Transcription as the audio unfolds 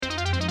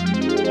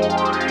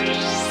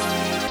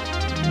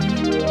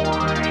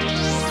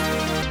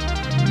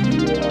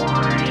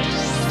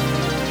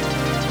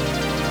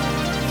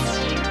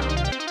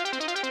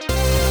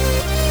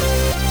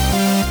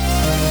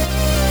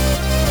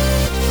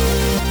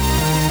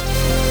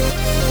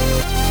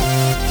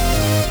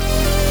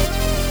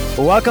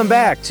Welcome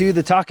back to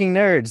the Talking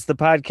Nerds, the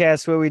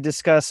podcast where we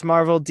discuss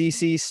Marvel,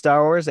 DC,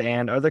 Star Wars,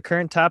 and other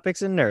current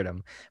topics in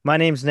nerdom. My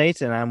name's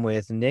Nate, and I'm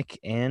with Nick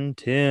and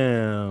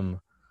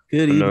Tim.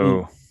 Good evening.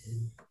 Hello.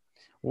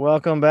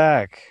 Welcome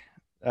back.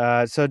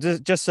 So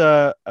just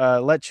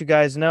let you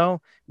guys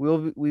know,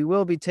 we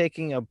will be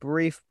taking a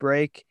brief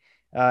break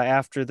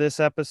after this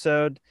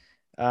episode,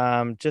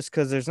 just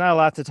because there's not a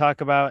lot to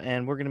talk about,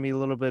 and we're going to be a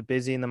little bit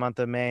busy in the month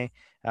of May.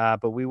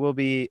 But we will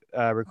be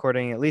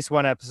recording at least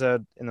one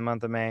episode in the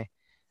month of May.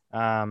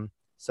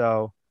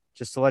 So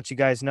just to let you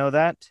guys know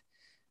that.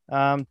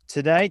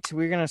 Tonight,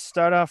 we're going to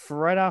start off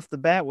right off the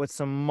bat with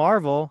some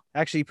Marvel.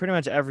 Actually, pretty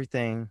much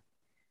everything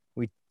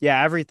we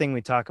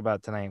talk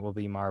about tonight will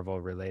be Marvel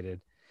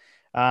related.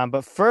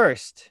 But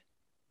first,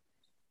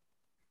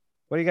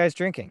 what are you guys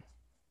drinking?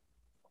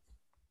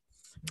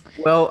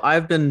 Well,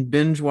 I've been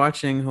binge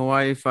watching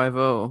Hawaii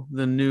Five-0,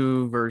 the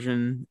new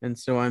version, and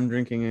so I'm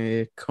drinking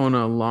a Kona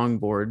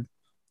Longboard.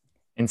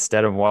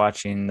 Instead of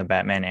watching the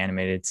Batman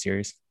animated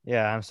series.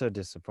 Yeah, I'm so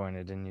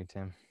disappointed in you,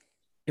 Tim.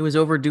 It was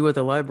overdue at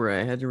the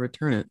library. I had to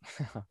return it.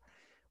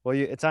 Well,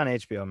 it's on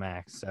HBO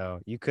Max,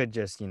 so you could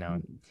just,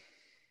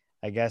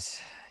 I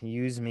guess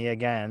use me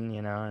again,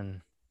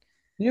 and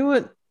You know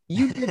what?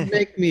 You did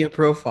make me a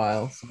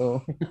profile,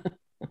 so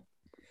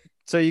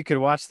so you could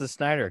watch the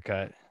Snyder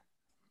Cut.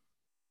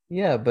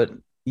 yeah, but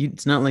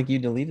it's not like you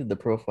deleted the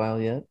profile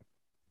yet.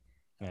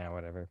 Yeah,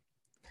 whatever.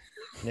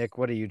 Nick,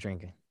 what are you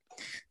drinking?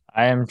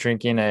 I am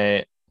drinking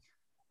a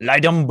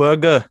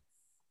Leidenburger.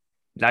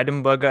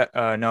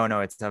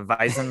 No, it's a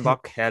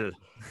Weizenbock Hell.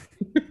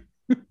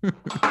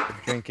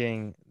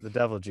 Drinking the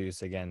devil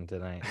juice again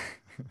tonight.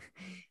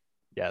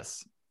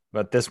 Yes,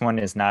 but this one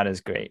is not as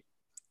great.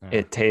 Oh.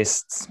 It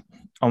tastes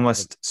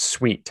almost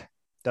sweet.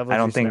 Devil I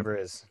don't juice think never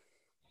is.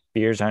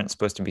 Beers aren't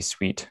supposed to be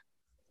sweet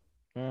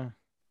Yeah,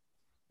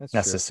 that's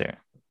necessary.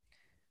 true.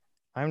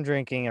 I'm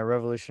drinking a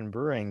Revolution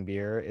Brewing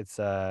beer. It's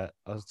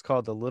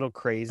called the Little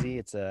Crazy.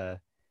 It's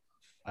a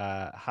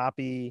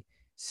hoppy,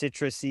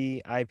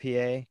 citrusy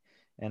IPA,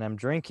 and I'm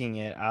drinking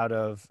it out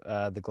of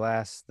the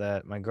glass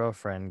that my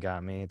girlfriend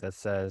got me that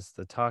says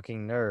The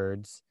Talking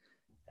Nerds,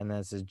 and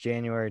this is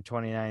January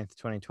 29th,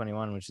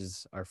 2021, which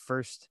is our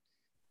first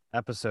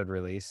episode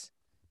release.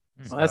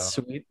 Well, that's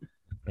sweet.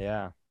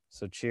 Yeah.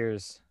 So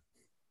cheers.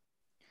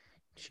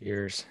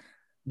 Cheers.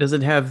 Does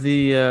it have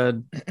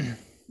the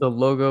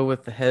logo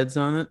with the heads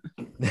on it?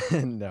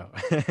 No.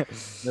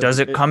 Does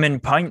it come in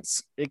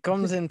pints? It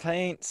comes in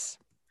pints.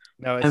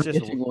 No, I'm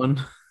getting one.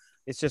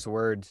 It's just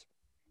words.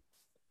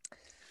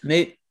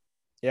 Nate,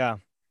 Yeah.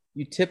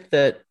 you tipped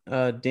that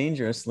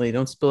dangerously.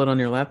 Don't spill it on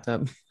your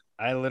laptop.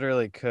 I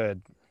literally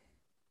could.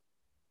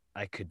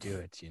 I could do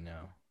it,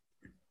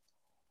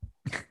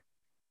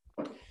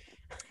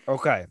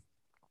 Okay.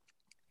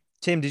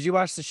 Tim, did you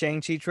watch the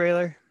Shang-Chi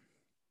trailer?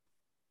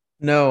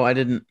 No, I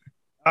didn't.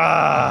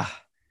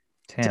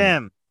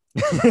 Tim.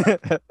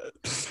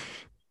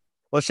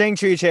 Well,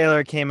 Shang-Chi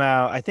trailer came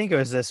out, I think it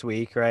was this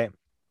week, right?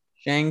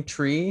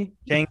 Shang-Chi?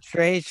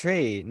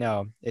 Shang-Chi.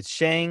 No, it's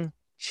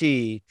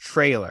Shang-Chi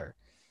trailer.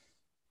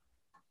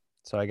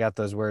 So I got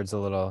those words a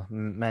little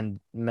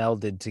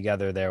melded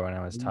together there when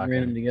I was talking.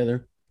 Ran them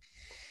together.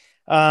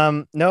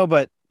 No,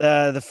 but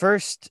the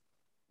first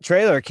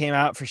trailer came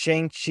out for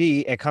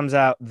Shang-Chi. It comes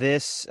out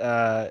this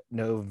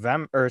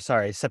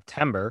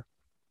September.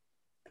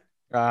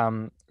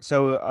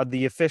 So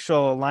the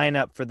official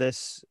lineup for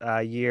this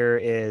year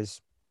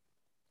is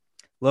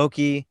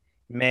Loki,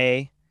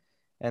 May,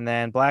 and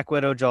then Black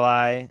Widow,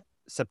 July.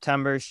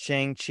 September's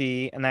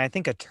Shang-Chi, and then I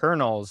think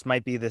Eternals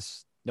might be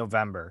this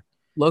November.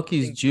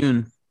 Loki's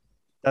June.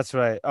 That's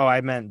right. Oh,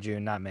 I meant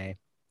June, not May.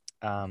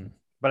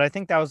 But I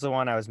think that was the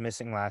one I was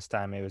missing last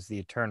time. It was the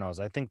Eternals.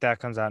 I think that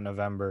comes out in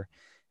November,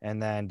 and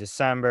then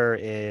December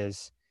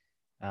is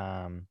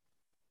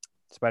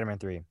Spider-Man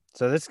 3.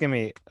 So this is gonna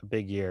be a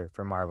big year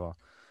for Marvel.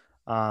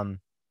 But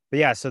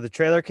yeah, so the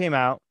trailer came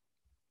out,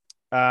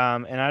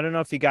 and I don't know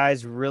if you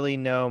guys really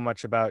know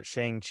much about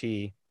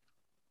Shang-Chi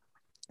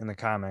in the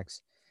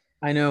comics.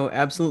 I know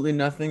absolutely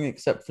nothing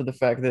except for the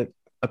fact that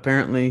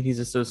apparently he's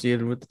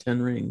associated with the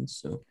Ten Rings.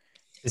 So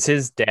is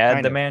his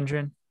dad the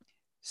Mandarin?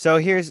 So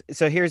here's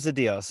the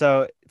deal.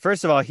 So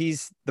first of all,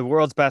 he's the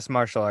world's best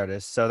martial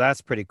artist, so that's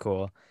pretty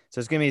cool. So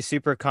it's gonna be a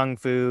super kung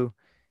fu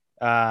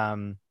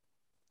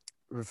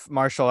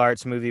martial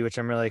arts movie, which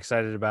I'm really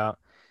excited about.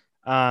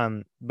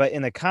 But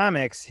in the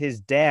comics, his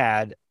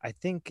dad, I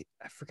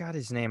forgot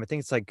his name. I think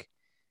it's like,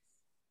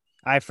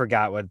 I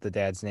forgot what the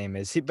dad's name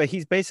is. But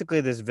he's basically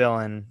this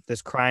villain,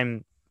 this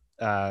crime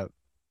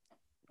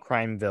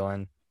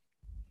villain.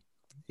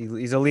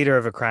 He's a leader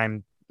of a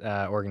crime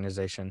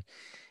organization,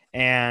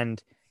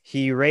 and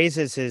he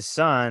raises his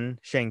son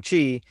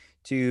Shang-Chi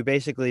to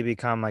basically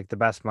become like the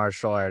best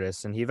martial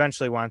artist, and he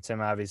eventually wants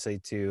him obviously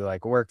to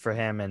like work for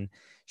him, and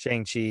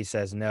Shang-Chi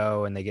says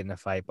no, and they get in a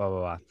fight, blah blah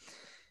blah.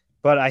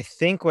 But I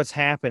think what's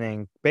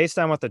happening, based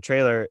on what the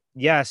trailer,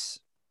 yes,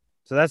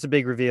 so that's a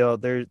big reveal.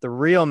 The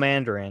real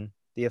Mandarin,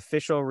 the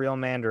official real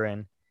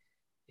Mandarin,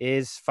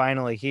 is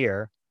finally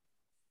here.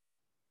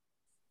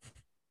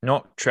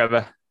 No,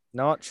 Trevor.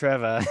 Not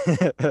Trevor.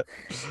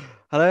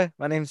 Hello,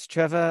 my name's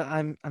Trevor.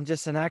 I'm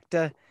just an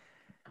actor.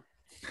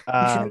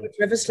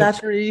 Trevor So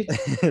Slattery.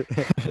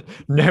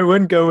 No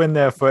one go in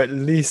there for at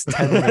least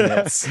 10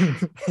 minutes.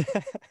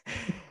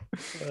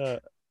 Uh,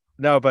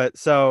 no, but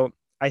so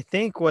I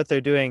think what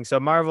they're doing, so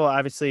Marvel,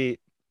 obviously,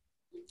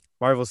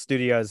 Marvel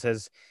Studios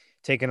has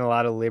taken a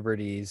lot of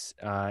liberties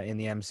in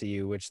the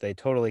MCU, which they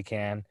totally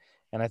can.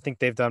 And I think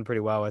they've done pretty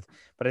well with.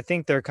 But I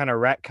think they're kind of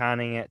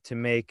retconning it to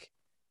make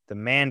the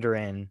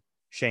Mandarin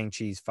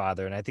Shang-Chi's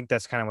father. And I think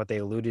that's kind of what they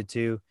alluded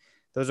to.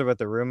 Those are what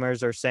the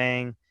rumors are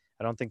saying.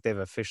 I don't think they've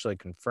officially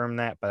confirmed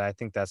that, but I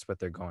think that's what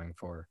they're going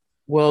for.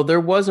 Well, there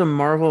was a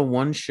Marvel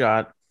one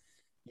shot.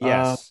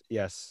 Yes,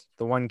 yes.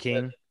 The One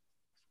King.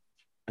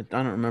 I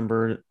don't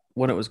remember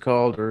what it was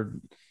called or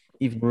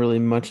even really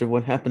much of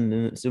what happened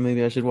in it. So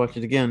maybe I should watch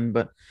it again.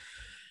 But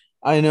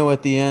I know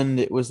at the end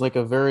it was like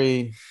a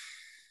very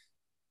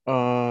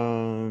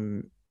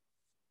um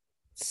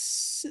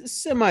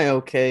semi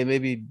okay,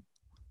 maybe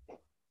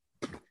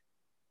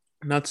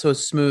not so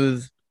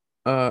smooth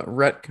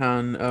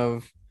retcon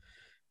of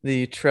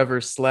the Trevor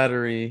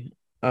Slattery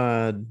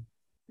uh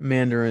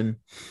Mandarin.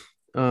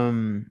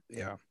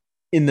 Yeah.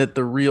 In that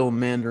the real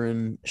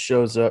Mandarin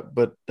shows up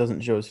but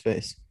doesn't show his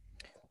face.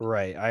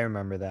 Right. I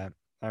remember that.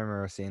 I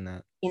remember seeing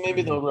that. So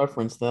maybe they'll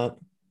reference that.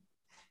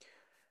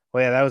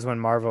 Well, yeah, that was when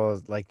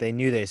Marvel like they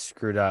knew they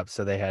screwed up,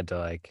 so they had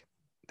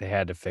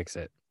to fix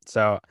it.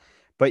 So,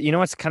 but you know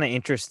what's kind of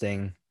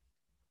interesting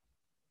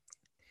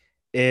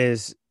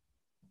is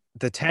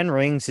the Ten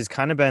Rings has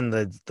kind of been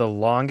the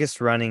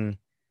longest running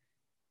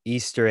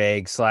Easter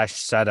egg slash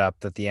setup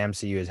that the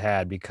MCU has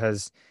had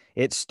because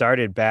it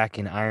started back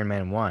in Iron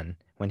Man 1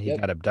 when he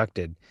Yep. got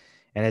abducted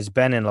and has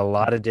been in a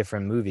lot of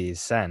different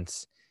movies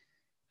since.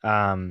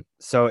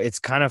 So it's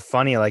kind of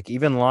funny, like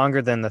even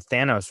longer than the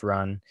Thanos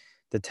run,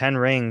 the Ten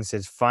Rings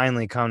has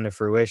finally come to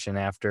fruition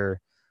after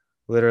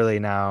literally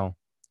now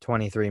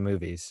 23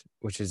 movies,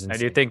 which is Now,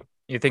 do insane.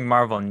 you think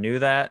Marvel knew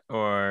that,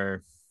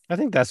 or I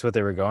think that's what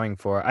they were going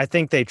for. I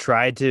think they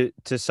tried to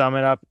sum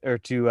it up or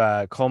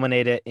to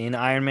culminate it in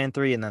Iron Man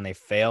 3 and then they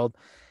failed.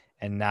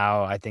 And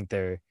now I think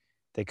they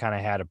kind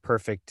of had a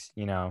perfect,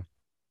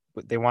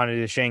 they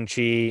wanted a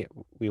Shang-Chi.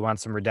 We want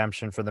some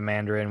redemption for the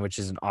Mandarin, which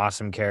is an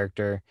awesome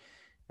character.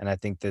 And I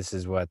think this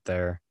is what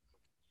they're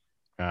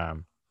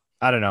um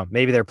I don't know.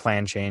 Maybe their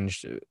plan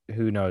changed.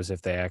 Who knows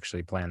if they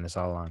actually planned this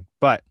all along.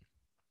 But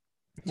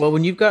Well,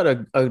 when you've got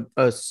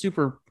a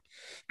super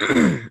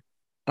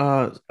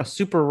a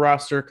super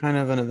roster kind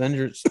of an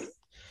Avengers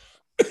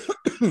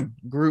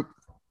group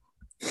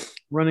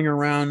running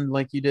around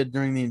like you did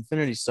during the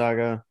Infinity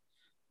Saga,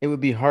 it would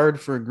be hard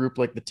for a group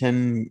like the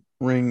Ten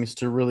Rings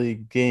to really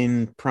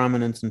gain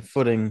prominence and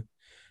footing.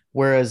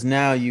 Whereas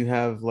now you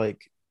have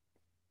like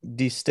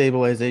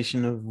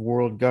destabilization of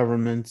world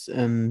governments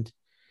and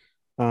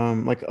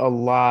like a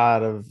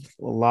lot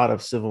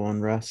of civil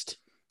unrest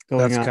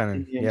going that's on kind of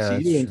in the yeah,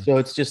 that's MCU, and true. so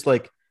it's just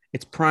like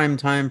it's prime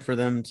time for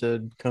them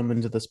to come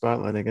into the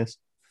spotlight, I guess.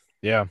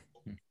 Yeah,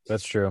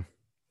 that's true.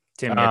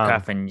 Tim, you're Um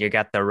coughing? You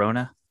got the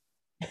Rona?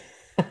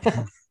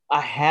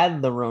 I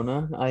had the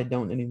Rona. I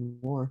don't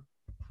anymore.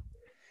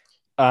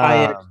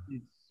 I um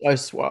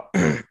actually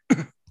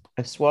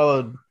I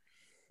swallowed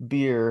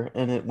beer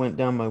and it went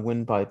down my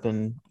windpipe,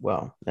 and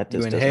well, that you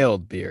just doesn't.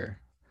 inhaled beer.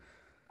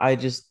 I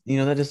just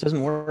that just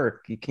doesn't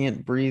work. You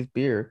can't breathe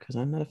beer because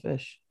I'm not a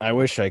fish. I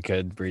wish I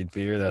could breathe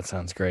beer. That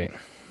sounds great.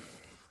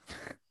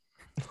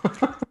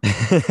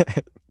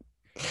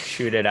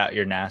 Shoot it out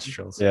your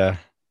nostrils. Yeah.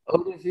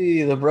 Eau de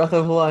vie, the breath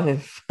of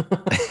life.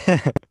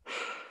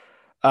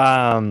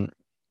 um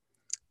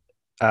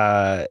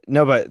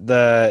no, but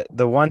the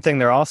one thing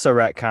they're also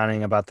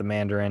retconning about the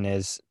Mandarin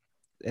is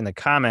in the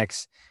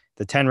comics,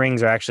 the 10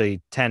 rings are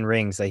actually 10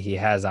 rings that he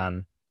has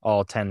on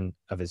all 10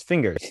 of his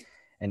fingers,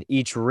 and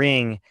each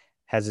ring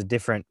has a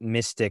different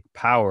mystic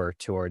power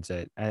towards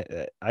it.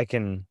 I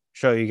can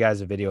show you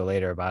guys a video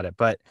later about it,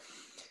 but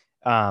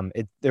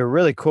they're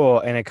really cool,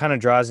 and it kind of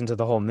draws into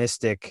the whole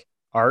mystic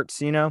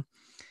arts.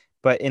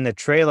 But in the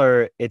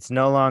trailer, it's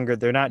no longer,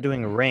 they're not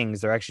doing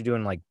rings, they're actually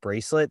doing like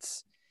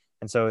bracelets.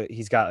 And so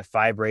he's got like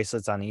 5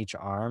 bracelets on each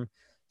arm.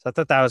 So I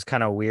thought that was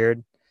kind of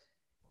weird.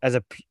 As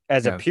a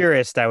No,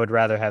 purist, I would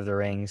rather have the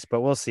rings,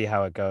 but we'll see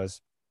how it goes.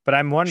 But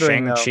I'm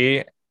wondering though.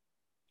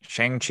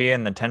 Shang-Chi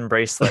and the 10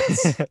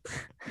 bracelets.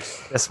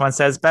 This one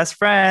says best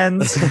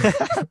friends.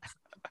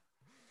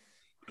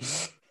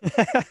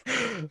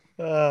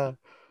 uh,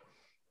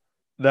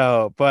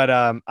 no, but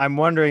I'm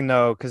wondering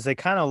though, because they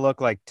kind of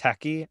look like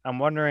techie. I'm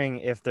wondering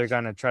if they're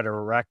gonna try to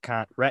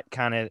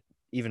retcon it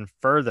even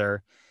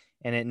further,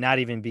 and it not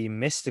even be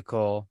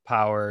mystical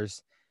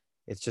powers.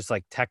 It's just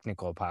like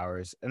technical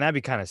powers, and that'd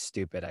be kind of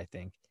stupid, I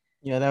think.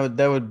 Yeah,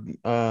 that'd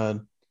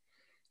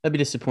be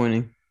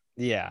disappointing.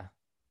 Yeah,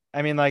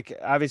 I mean, like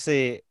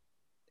obviously,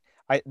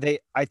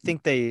 I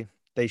think they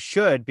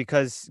should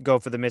because go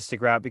for the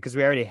mystic route because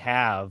we already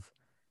have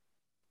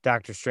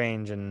Doctor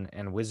Strange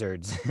and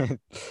wizards,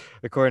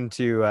 according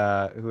to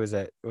who is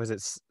it? Was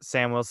it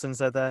Sam Wilson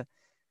said that?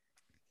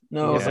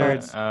 No,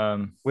 Wizards.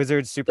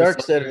 Wizards, super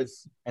Stark said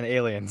soldiers, and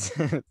aliens.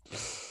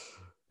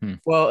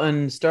 well,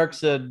 and Stark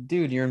said,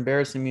 "Dude, you're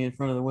embarrassing me in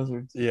front of the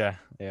Wizards." Yeah.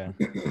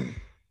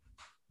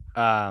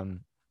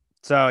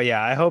 So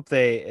yeah, I hope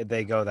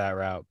they go that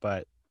route,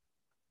 but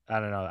I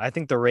don't know. I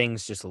think the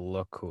rings just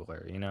look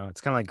cooler, you know?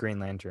 It's kind of like Green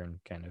Lantern,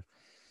 kind of.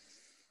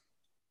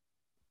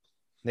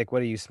 Nick,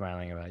 what are you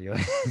smiling about? You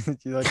like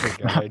you look like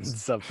you're hiding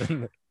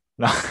something.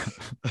 No,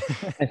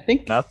 I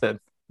think nothing.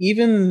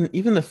 even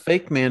the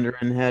fake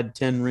Mandarin had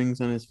 10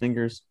 rings on his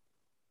fingers.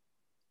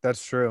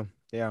 That's true.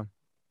 Yeah.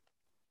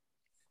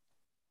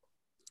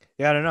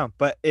 Yeah, I don't know,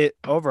 but it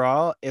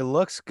overall it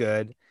looks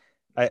good.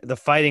 The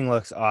fighting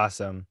looks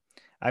awesome.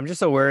 I'm just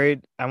so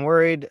worried. I'm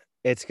worried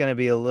it's gonna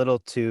be a little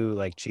too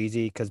like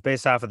cheesy because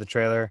based off of the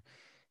trailer,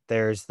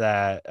 there's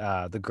that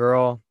the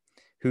girl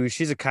who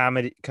she's a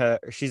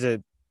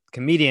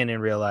comedian in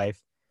real life,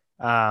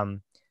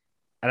 um,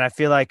 and I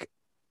feel like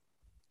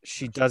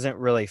she doesn't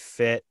really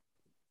fit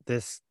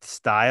this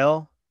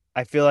style.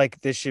 I feel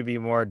like this should be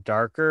more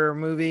darker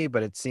movie,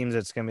 but it seems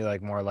it's gonna be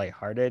like more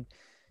lighthearted.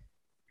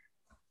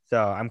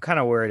 So I'm kind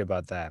of worried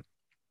about that.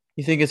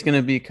 You think it's going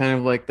to be kind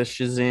of like the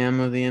Shazam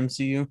of the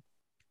MCU?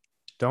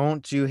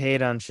 Don't you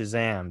hate on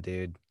Shazam,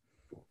 dude?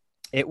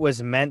 It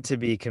was meant to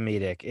be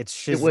comedic.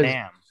 It's It was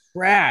Shazam.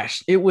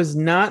 trash. It was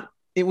not.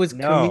 It was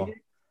No, comedic.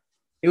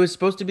 It was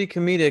supposed to be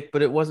comedic,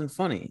 but it wasn't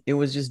funny. It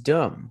was just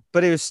dumb.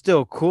 but it was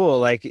still cool.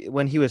 Like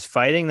when he was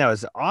fighting, that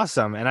was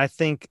awesome. And I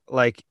think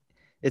like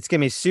it's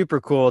gonna be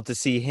super cool to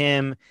see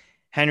him,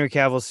 Henry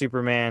Cavill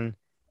Superman,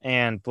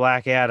 and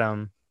Black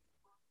Adam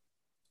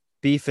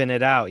beefing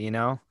it out, you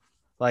know?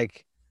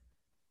 Like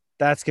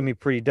that's gonna be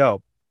pretty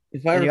dope.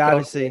 If I And you recall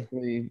obviously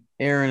correctly,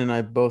 Aaron and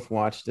I both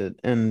watched it,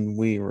 and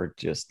we were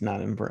just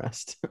not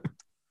impressed.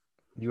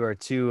 you are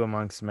two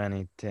amongst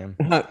many, Tim.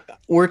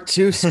 We're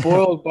too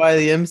spoiled by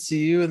the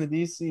MCU and the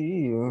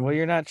DCEU. Well,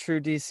 you're not true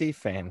DC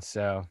fans,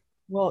 so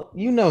Well,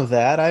 you know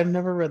that. I've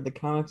never read the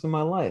comics in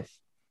my life.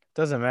 it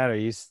doesn't matter.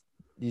 You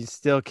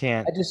still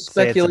can't I just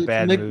say it's a speculate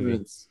bad from movie.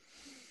 ignorance.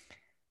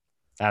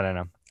 I don't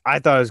know. I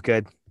thought it was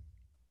good.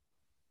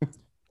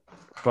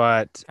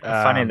 But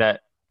Funny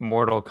that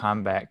Mortal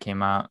Kombat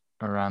came out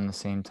around the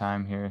same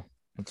time here.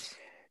 It's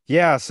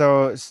yeah,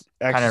 so kind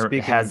actually of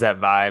speaking, has that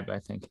vibe, I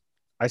think.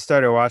 I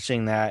started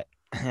watching that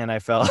and I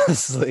fell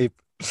asleep.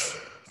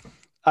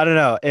 I don't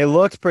know. It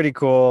looked pretty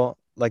cool.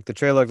 Like the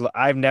trailer,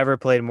 I've never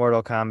played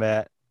Mortal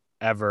Kombat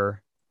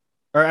ever.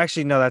 Or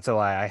actually, no, that's a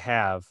lie. I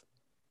have.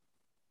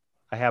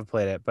 I have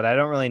played it, but I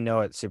don't really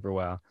know it super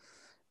well.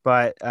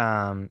 But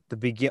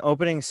the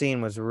opening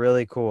scene was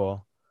really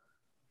cool.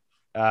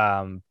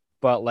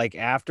 But like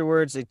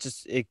afterwards,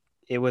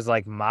 it was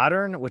like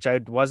modern, which I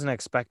wasn't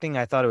expecting.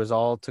 I thought it was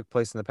all took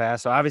place in the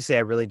past. So obviously, I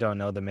really don't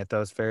know the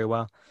mythos very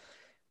well.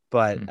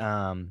 But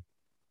I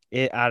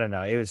don't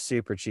know. It was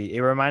super cheap.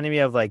 It reminded me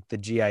of like the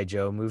GI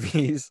Joe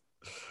movies.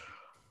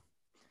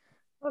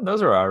 Well,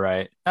 those are all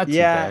right. Not too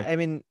Yeah, bad. I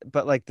mean,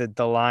 but like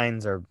the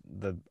lines are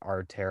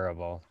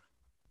terrible.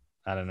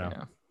 I don't know.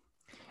 Yeah.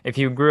 If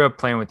you grew up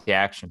playing with the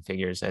action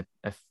figures,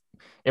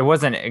 it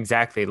wasn't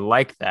exactly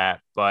like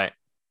that, but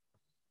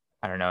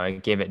I don't know.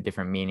 It gave it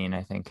different meaning,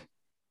 I think.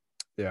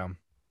 Yeah,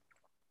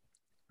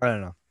 I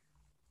don't know.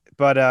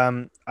 But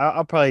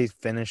I'll probably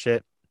finish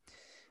it.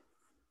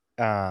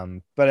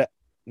 But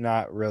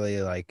not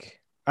really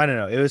like I don't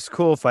know. It was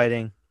cool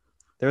fighting.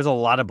 There was a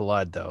lot of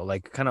blood though,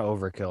 like kind of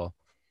overkill.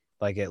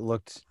 Like it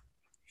looked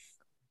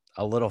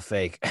a little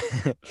fake.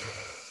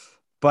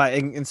 But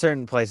in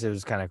certain places it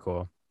was kind of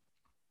cool.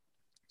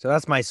 So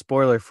that's my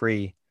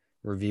spoiler-free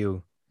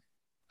review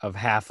of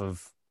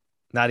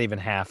not even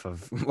half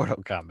of Mortal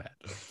Kombat.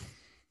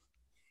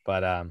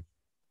 But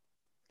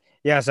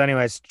yeah, so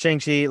anyways,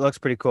 Shang-Chi looks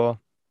pretty cool.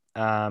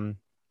 Um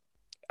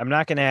I'm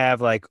not gonna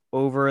have like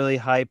overly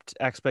hyped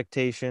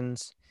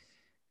expectations.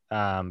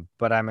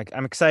 But I'm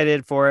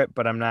excited for it,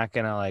 but I'm not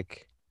gonna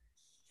like,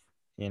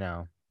 you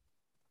know,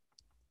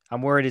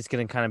 I'm worried it's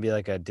gonna kind of be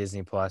like a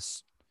Disney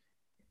Plus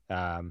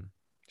um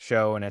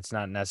show and it's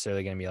not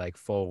necessarily gonna be like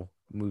full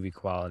movie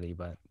quality,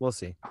 but we'll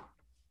see.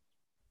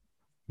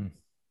 Hmm.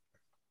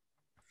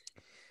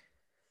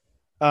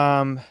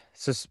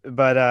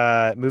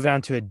 Moving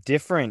on to a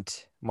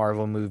different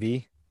Marvel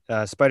movie,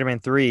 Spider-Man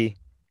 3.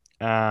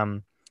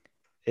 Um,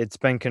 it's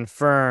been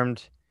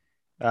confirmed.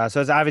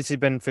 So it's obviously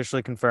been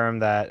officially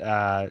confirmed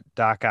that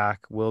Doc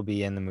Ock will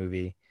be in the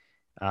movie.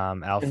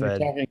 And we're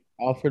talking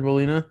Alfred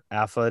Molina.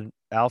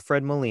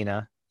 Alfred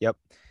Molina. Yep.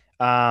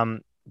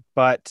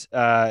 But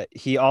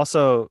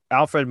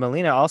Alfred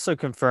Molina also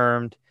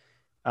confirmed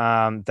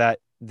that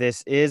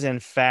this is in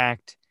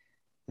fact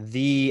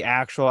the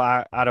actual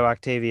Otto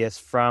Octavius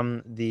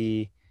from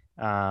the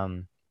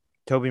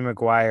Tobey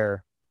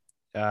Maguire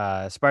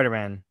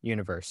Spider-Man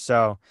universe.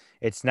 So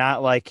it's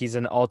not like he's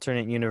an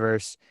alternate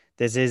universe.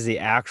 This is the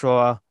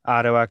actual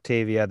Otto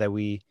Octavia that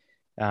we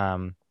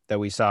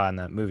saw in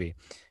that movie.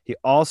 He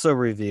also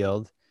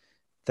revealed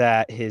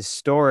that his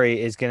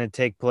story is going to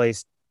take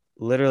place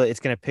literally. It's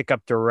going to pick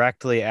up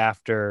directly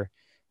after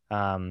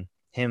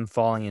him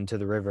falling into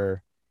the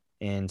river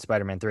in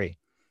Spider-Man 3.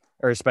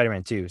 or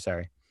Spider-Man 2,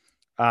 sorry.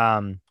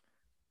 Um,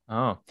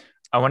 Oh,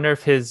 I wonder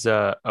if his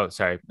oh,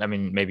 sorry. I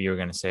mean, maybe you were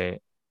gonna say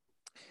it.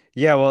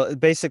 yeah, well,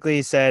 basically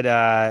he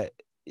said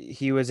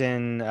he was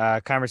in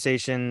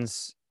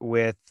conversations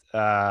with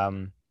uh,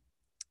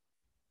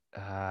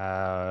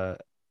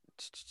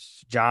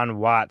 John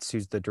Watts,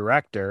 who's the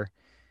director.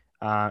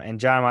 And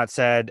John Watts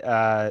said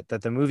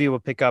that the movie will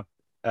pick up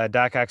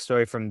Doc Ock's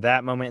story from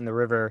that moment in the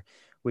river,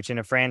 which in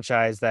a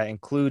franchise that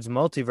includes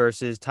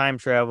multiverses, time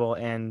travel,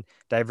 and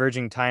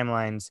diverging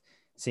timelines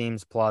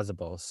seems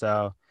plausible.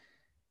 So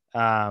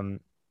um,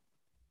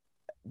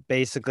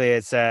 basically,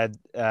 it said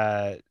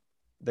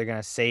they're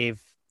gonna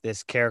save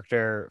this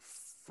character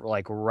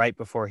like right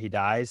before he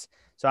dies.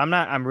 So I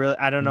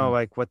don't know Hmm.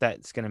 like what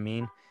that's gonna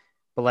mean,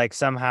 but like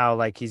somehow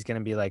like he's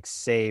gonna be like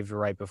saved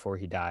right before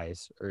he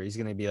dies, or he's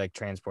gonna be like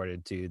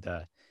transported to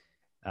the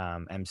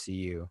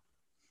MCU.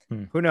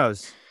 Hmm. Who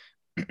knows?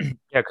 Yeah,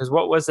 because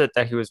what was it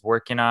that he was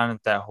working on?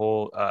 That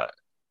whole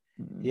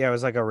Yeah, it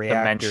was like a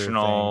reactor thing.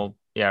 dimensional,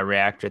 yeah,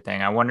 reactor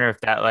thing. I wonder if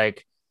that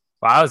like,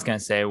 well, I was gonna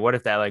say, what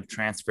if that like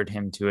transferred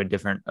him to a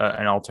different,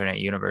 an alternate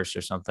universe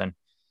or something?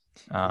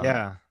 Um,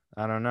 Yeah,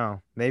 I don't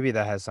know. Maybe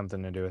that has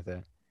something to do with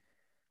it.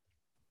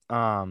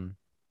 Um,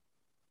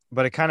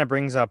 but it kind of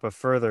brings up a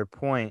further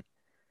point.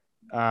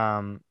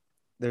 Um,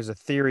 there's a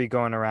theory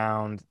going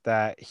around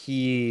that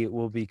he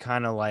will be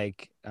kind of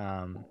like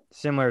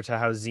similar to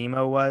how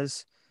Zemo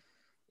was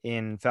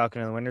in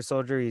Falcon and the Winter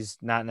Soldier. He's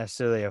not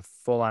necessarily a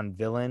full-on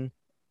villain.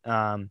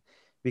 Um,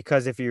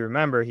 because if you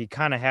remember, he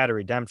kind of had a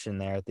redemption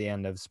there at the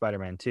end of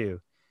Spider-Man 2.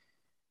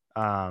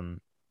 Um,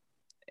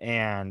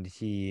 and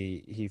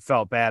he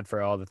felt bad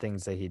for all the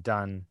things that he'd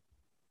done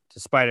to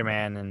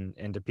Spider-Man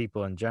and to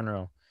people in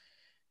general.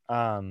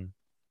 Um,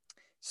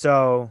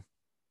 so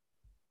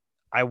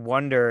I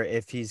wonder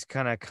if he's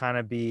gonna kind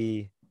of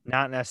be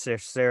not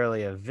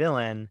necessarily a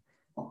villain,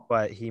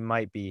 but he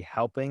might be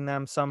helping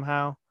them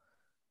somehow.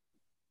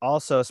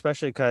 Also,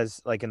 especially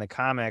because like in the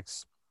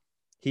comics,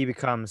 he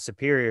becomes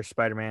Superior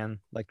Spider-Man,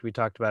 like we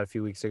talked about a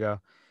few weeks ago.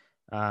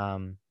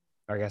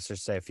 Or I guess I should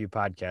say a few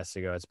podcasts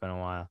ago. It's been a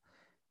while.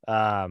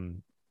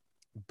 Um,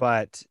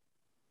 but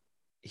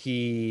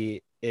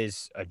he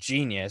is a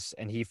genius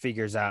and he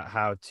figures out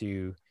how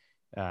to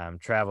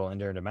travel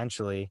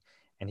interdimensionally,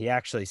 and he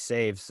actually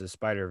saves the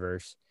Spider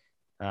Verse.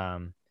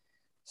 Um,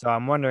 so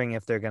I'm wondering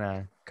if they're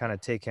gonna kind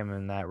of take him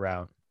in that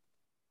route.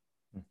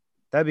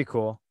 That'd be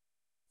cool.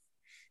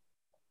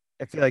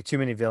 I feel like too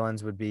many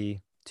villains would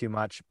be too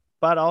much,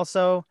 but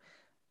also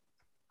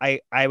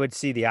I would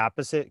see the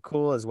opposite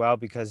cool as well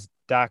because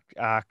Doc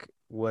Ock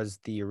was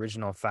the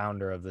original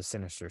founder of the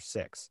Sinister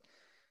Six.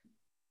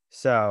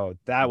 So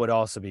that would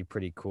also be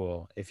pretty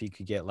cool if you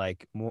could get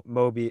like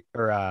Mobius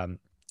or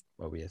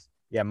Mobius.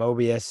 Yeah,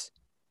 Morbius,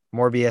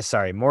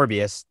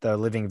 the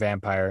living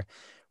vampire,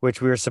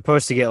 which we were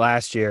supposed to get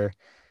last year.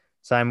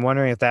 So I'm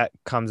wondering if that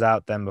comes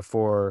out then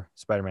before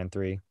Spider-Man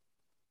 3.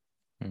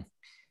 hmm.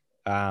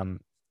 Um,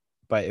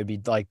 but it'd be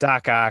like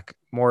Doc Ock,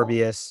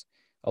 Morbius,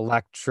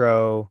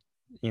 Electro,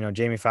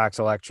 Jamie Foxx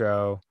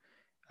Electro,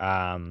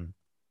 um,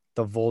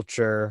 the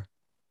Vulture,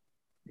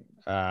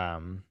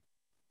 um,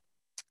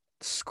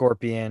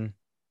 Scorpion,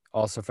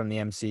 also from the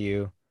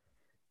MCU.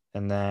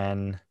 And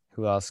then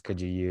who else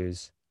could you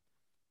use?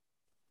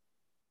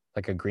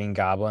 Like a Green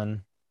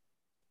Goblin?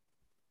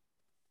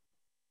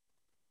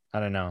 I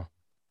don't know.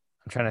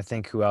 I'm trying to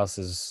think who else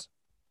is.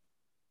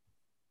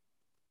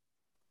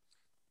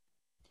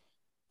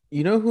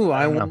 You know who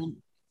I I don't know. want?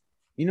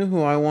 You know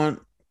who I want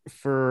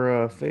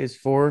for Phase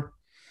 4?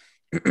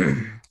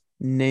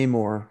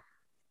 Namor.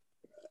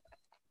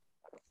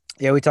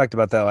 Yeah, we talked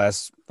about that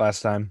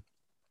last time.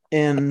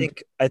 And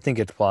I think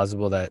it's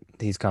plausible that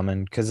he's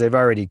coming because they've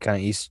already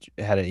kind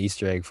of had an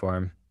Easter egg for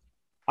him.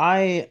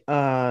 I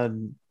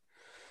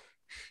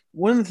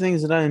one of the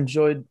things that I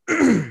enjoyed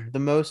the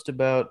most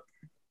about,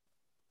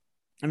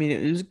 I mean,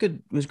 it was it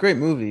was a great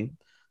movie,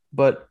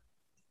 but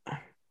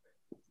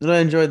that I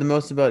enjoyed the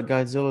most about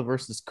Godzilla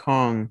versus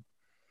Kong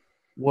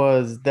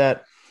was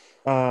that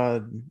uh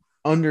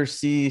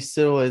undersea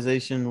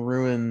civilization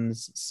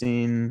ruins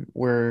scene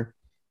where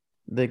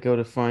they go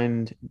to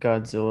find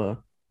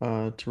Godzilla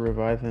to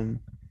revive him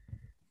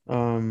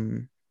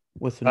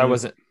with a That nuke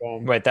wasn't.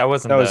 bomb. Wait, that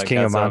That wasn't was the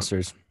King of Godzilla.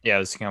 Monsters. Yeah, it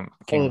was King of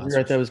Oh, you're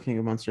right. Monsters. That was King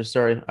of Monsters.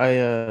 Sorry,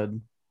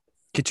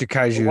 Get your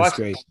kaiju watched.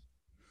 straight.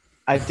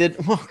 I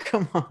did. Well,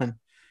 come on.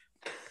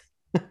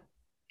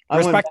 I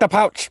went. Respect the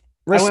pouch.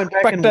 I went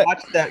back Respect and it.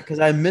 watched that because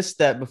I missed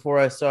that before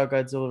I saw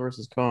Godzilla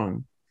versus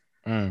Kong.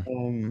 Mm.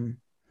 And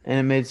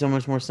it made so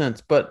much more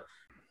sense. But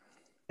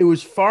it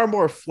was far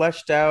more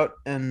fleshed out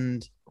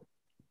and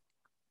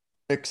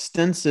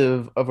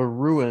extensive of a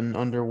ruin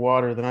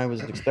underwater than I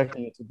was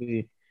expecting it to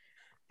be.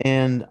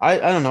 And I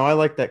don't know, I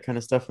like that kind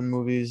of stuff in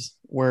movies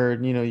where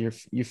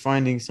you're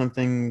finding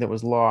something that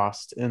was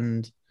lost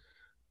and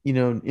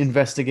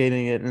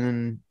investigating it,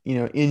 and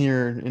then in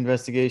your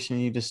investigation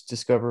you just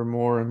discover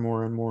more and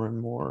more and more and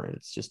more.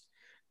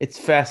 It's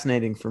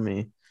fascinating for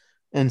me.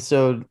 And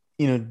so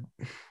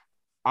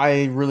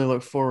I really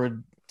look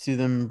forward to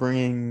them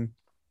bringing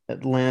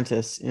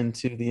Atlantis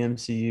into the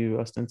MCU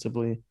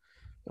ostensibly.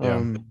 Yeah.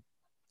 Um,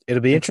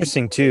 It'll be and see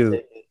interesting where they too take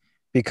it.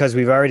 because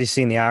we've already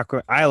seen the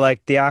Aqua. I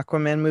liked the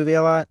Aquaman movie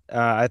a lot.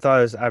 I thought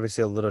it was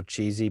obviously a little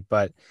cheesy,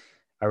 but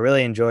I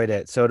really enjoyed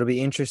it. So it'll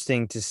be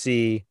interesting to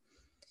see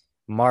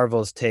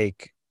Marvel's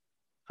take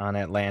on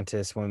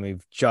Atlantis when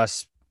we've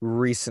just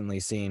recently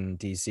seen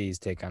DC's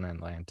take on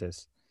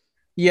Atlantis.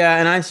 Yeah,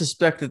 and I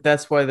suspect that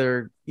that's why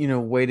they're,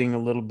 waiting a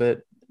little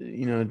bit,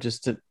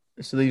 just to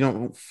so they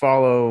don't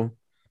follow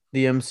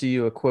the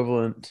MCU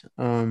equivalent,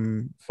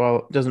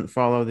 follow doesn't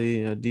follow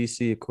the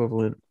DC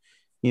equivalent,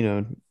 you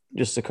know,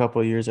 just a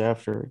couple of years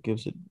after. It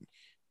gives it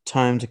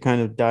time to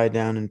kind of die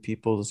down in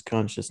people's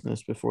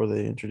consciousness before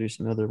they introduce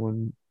another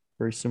one,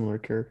 very similar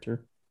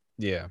character.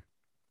 Yeah,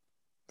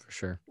 for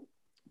sure.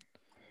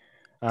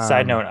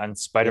 Side Um, note on yeah,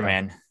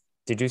 Spider-Man.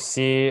 Did you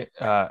see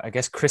I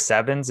guess Chris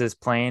Evans is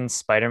playing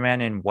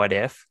Spider-Man in What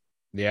If?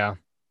 yeah.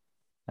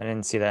 I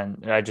didn't see that.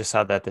 I just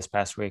saw that this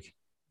past week.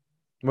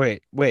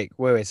 Wait.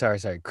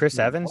 Sorry. Chris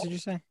Evans, did you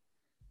say?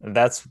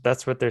 That's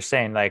what they're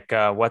saying. Like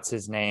what's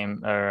his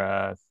name?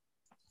 Or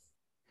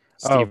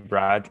Oh, Steve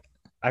Rod.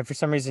 I for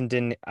some reason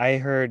didn't. I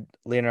heard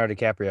Leonardo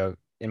DiCaprio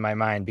in my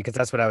mind because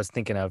that's what I was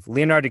thinking of.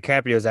 Leonardo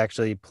DiCaprio is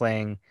actually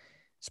playing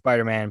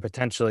Spider-Man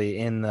potentially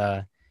in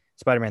the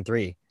Spider-Man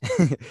 3,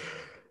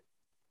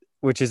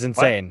 which is What?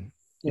 insane.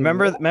 Wait,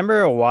 what?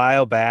 Remember a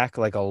while back,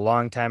 like a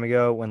long time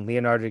ago, when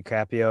Leonardo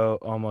DiCaprio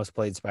almost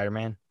played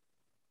Spider-Man?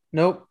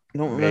 Nope,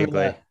 don't remember Vaguely.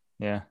 that.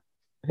 Yeah.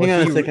 Well,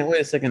 Hang on a second.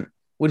 Wait a second.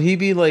 Would he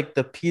be like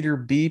the Peter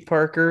B.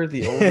 Parker,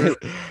 the older,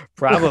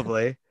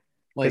 probably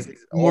because like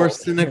he's more old.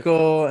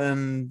 cynical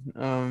and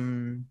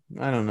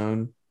I don't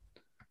know.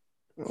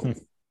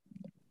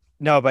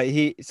 No, but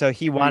he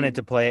wanted Very-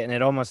 to play it and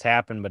it almost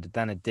happened, but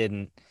then it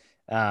didn't.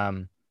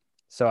 Um,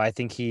 so I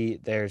think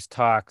there's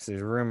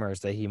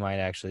rumors that he might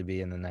actually be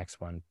in the next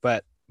one.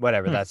 But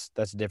whatever, Hmm. that's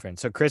different.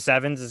 So Chris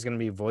Evans is going to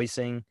be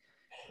voicing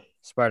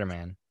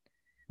Spider-Man.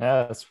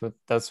 Yeah,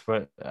 that's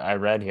what I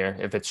read here.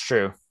 If it's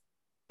true.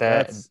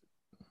 That That's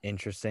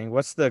interesting.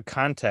 What's the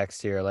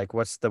context here? Like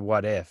what's the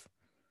what if?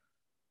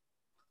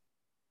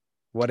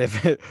 What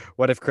if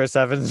what if Chris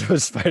Evans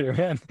was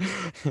Spider-Man?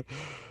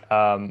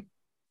 um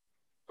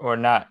or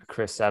not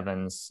Chris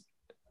Evans,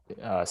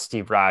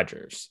 Steve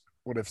Rogers.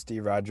 What if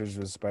Steve Rogers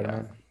was Yeah.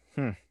 Spider-Man?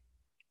 Hmm.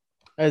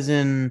 As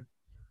in,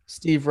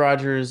 Steve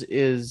Rogers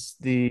is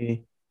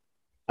the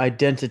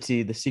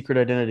identity, the secret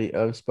identity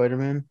of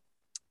Spider-Man.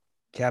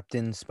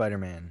 Captain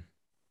Spider-Man.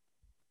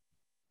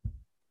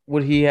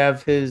 Would he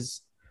have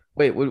his?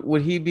 Wait,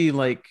 would he be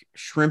like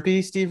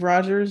Shrimpy Steve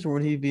Rogers, or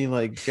would he be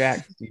like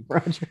Jack Steve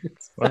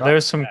Rogers? Well,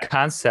 there's some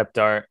concept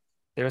art.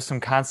 There was some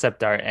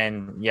concept art,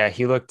 and yeah,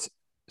 he looked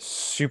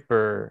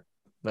super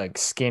like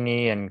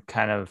skinny and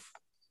kind of,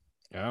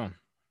 Oh.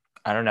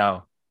 I don't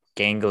know,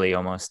 gangly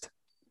almost.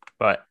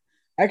 But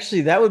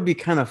Actually, that would be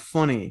kind of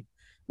funny.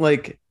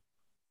 Like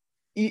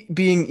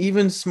being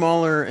even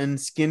smaller and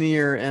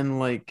skinnier and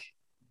like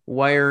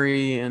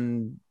wiry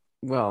and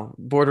well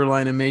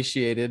borderline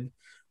emaciated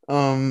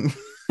um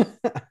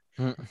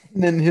Hmm.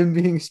 than him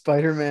being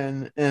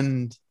Spider-Man.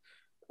 And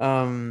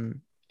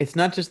it's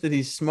not just that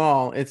he's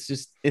small, it's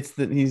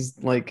that he's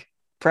like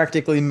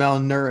practically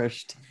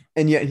malnourished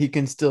and yet he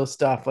can still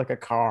stop like a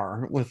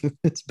car with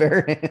his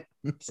bare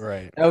hands.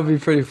 Right. That would be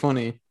pretty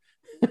funny.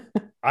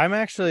 I'm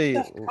actually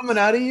Stuff coming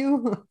out of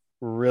you.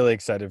 really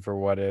excited for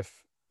What If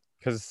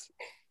because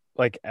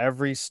like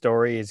every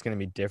story is going to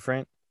be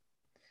different.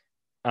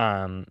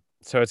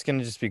 So it's going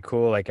to just be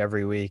cool like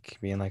every week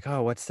being like,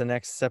 "Oh, what's the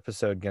next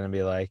episode going to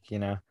be like?"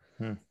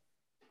 hmm,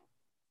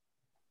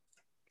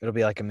 It'll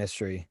be like a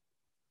mystery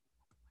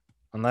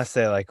unless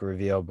they like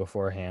reveal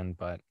beforehand,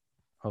 but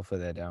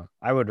hopefully they don't.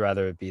 I would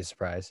rather it be a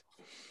surprise.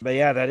 But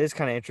yeah, that is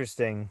kind of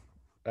interesting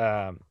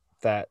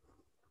that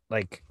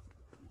like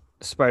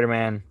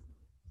Spider-Man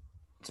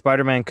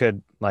Spider-Man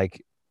could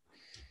like,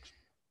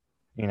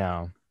 you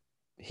know,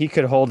 he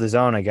could hold his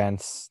own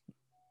against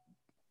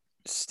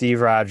Steve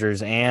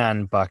Rogers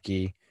and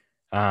Bucky.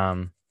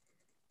 Um,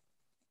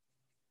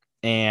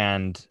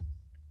 and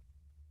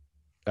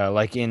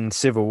like in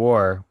Civil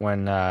War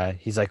when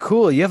he's like,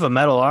 "Cool, you have a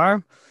metal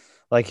arm."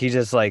 Like he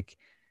just like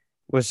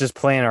was just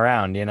playing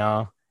around,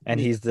 and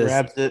He he's just this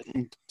grabs it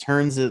and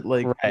turns it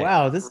like, right.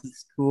 wow, this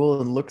is cool,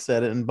 and looks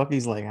at it. And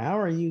Bucky's like, how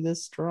are you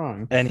this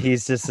strong? And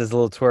he's just this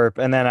little twerp.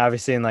 And then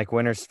obviously in like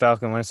Winter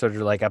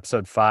Soldier, like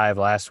episode 5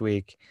 last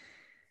week,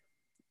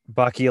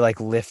 Bucky like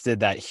lifted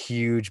that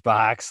huge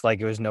box like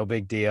it was no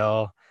big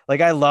deal.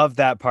 Like I love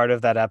that part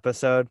of that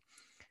episode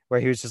where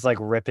he was just like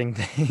ripping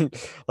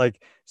things.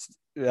 Like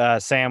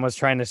Sam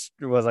was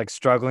like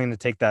struggling to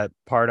take that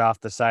part off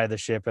the side of the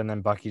ship, and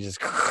then Bucky just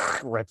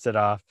rips it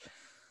off.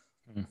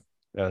 hmm,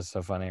 That was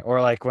so funny.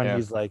 Or like when yeah.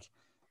 he's like,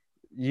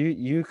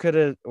 "You could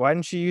have. Why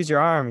didn't you use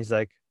your arm?" He's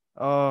like,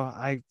 "Oh,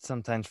 I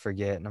sometimes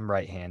forget, and I'm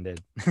right-handed."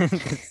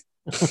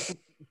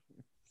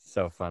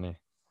 So funny.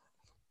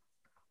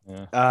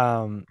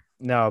 Yeah.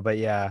 No, but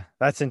yeah,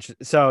 that's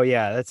interesting. So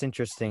yeah, that's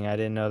interesting. I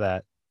didn't know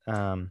that. I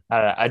don't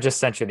know, I just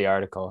sent you the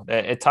article.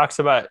 It talks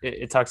about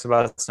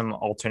some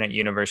alternate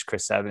universe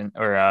Chris Evans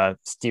or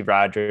Steve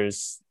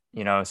Rogers,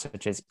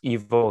 such as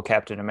evil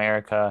Captain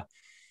America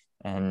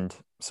and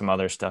some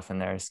other stuff in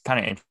there. It's kind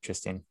of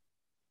interesting.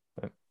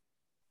 But,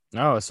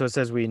 Oh, so it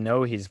says we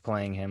know he's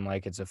playing him,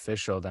 like it's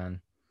official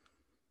then.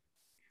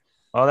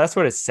 well, that's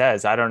what it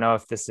says. I don't know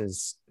if this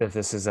is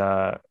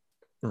a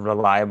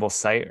reliable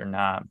site or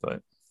not,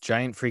 but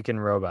Giant freaking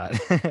robot.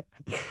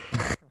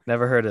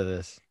 Never heard of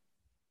this.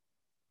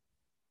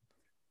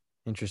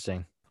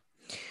 Interesting.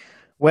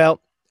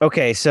 Well,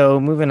 okay, so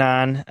moving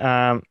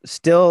on.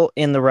 Still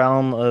in the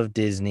realm of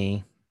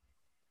Disney.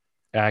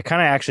 Kind of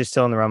actually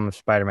still in the realm of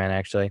Spider-Man,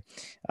 actually.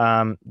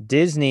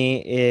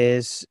 Disney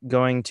is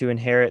going to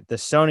inherit the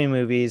Sony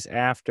movies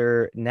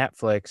after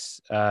Netflix,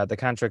 the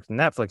contract with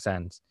Netflix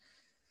ends.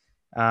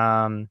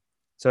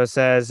 So it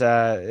says,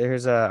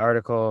 here's an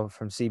article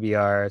from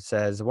CBR. It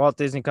says, Walt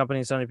Disney Company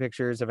and Sony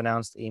Pictures have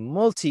announced a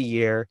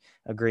multi-year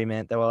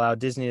agreement that will allow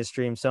Disney to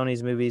stream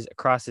Sony's movies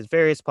across its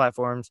various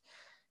platforms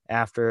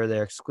after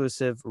their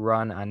exclusive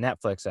run on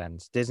Netflix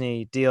ends.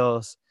 Disney's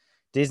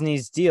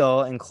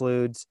deal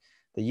includes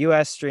the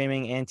U.S.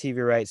 streaming and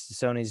TV rights to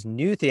Sony's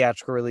new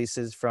theatrical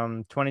releases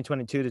from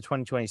 2022 to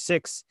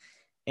 2026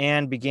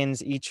 and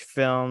begins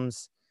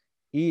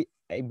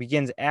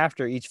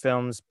after each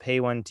film's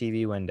Pay One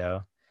TV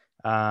window.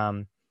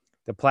 The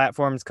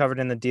platforms covered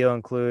in the deal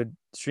include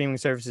streaming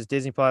services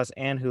Disney Plus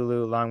and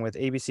Hulu, along with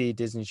ABC,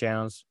 Disney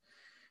Channels,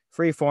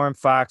 Freeform,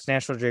 Fox,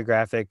 National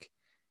Geographic.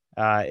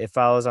 It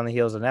follows on the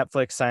heels of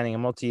Netflix signing a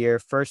multi-year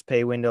first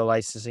pay window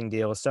licensing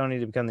deal with Sony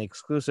to become the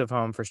exclusive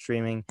home for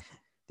streaming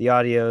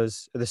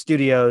the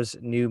studio's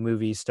new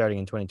movies starting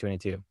in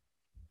 2022.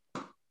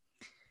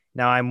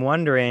 Now, I'm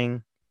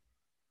wondering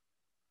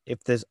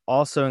if this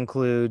also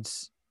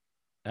includes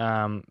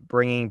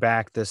bringing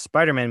back the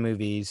Spider-Man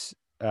movies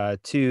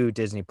to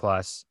Disney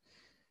Plus.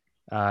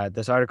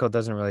 This article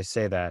doesn't really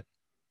say that.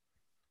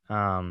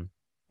 I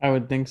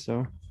would think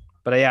so.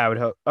 But yeah, I would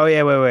hope. Oh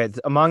yeah, wait.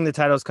 Among the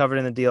titles covered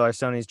in the deal are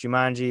Sony's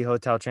Jumanji,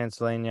 Hotel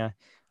Transylvania,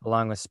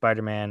 along with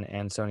Spider-Man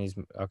and Sony's.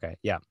 Okay,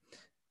 yeah.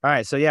 All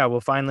right, so yeah,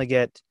 we'll finally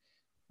get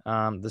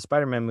the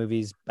Spider-Man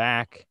movies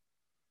back.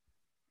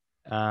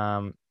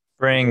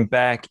 bring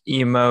back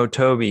emo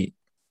Toby.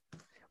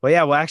 Well,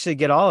 yeah, we'll actually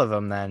get all of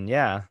them then.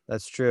 Yeah,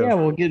 that's true. Yeah,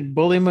 we'll get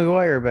Bully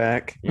Maguire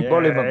back.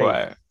 Bully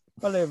Maguire.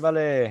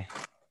 Bully.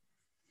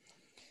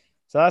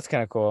 So that's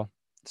kind of cool.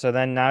 So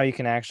then now you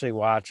can actually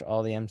watch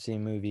all the MC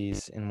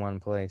movies in one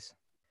place.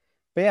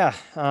 But yeah,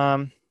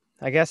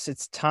 I guess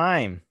it's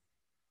time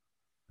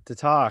to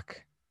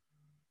talk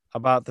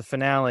about the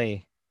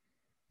finale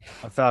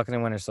of Falcon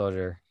and Winter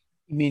Soldier.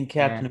 You mean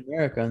Captain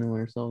America and the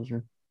Winter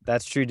Soldier?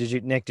 That's true.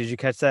 Nick, did you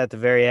catch that at the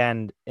very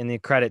end in the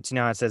credits? You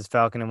know how it says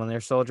Falcon and Winter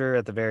Soldier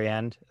at the very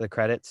end of the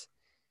credits?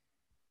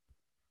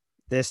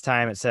 This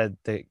time it said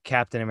the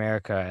Captain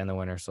America and the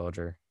Winter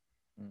Soldier.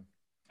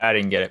 I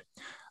didn't get it.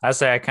 I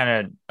say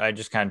I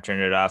just kind of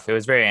turned it off. It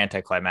was very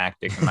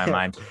anticlimactic in my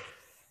mind.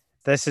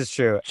 This is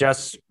true.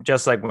 Just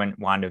like when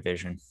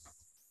WandaVision.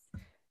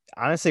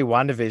 Honestly,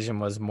 WandaVision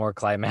was more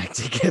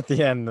climactic at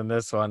the end than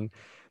this one.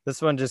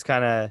 This one just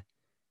kind of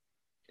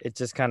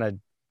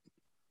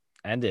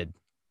ended.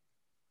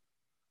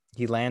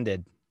 He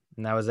landed,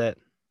 and that was it.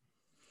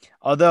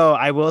 Although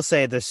I will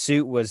say the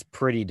suit was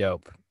pretty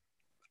dope.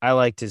 I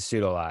liked his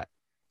suit a lot.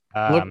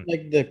 Looked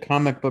like the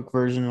comic book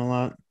version a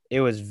lot. It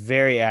was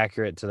very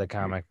accurate to the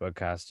comic book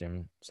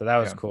costume, so that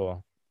was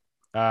cool.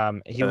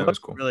 He looks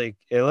cool.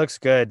 It looks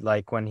good,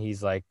 like when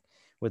he's like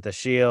with the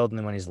shield, and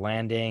then when he's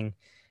landing,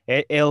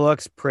 it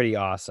looks pretty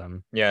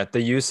awesome. Yeah,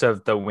 the use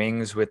of the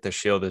wings with the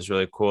shield is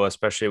really cool,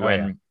 especially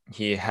when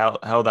he held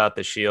out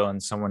the shield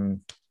and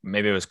someone,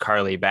 maybe it was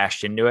Carly,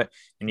 bashed into it,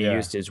 and he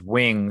used his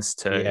wings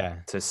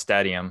to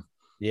steady him.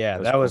 Yeah,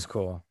 that was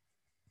cool.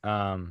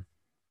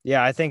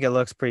 Yeah, I think it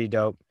looks pretty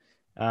dope.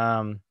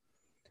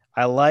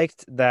 I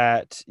liked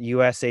that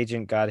U.S.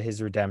 agent got his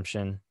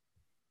redemption.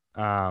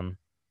 And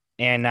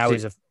now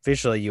he's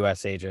officially a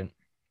U.S. agent.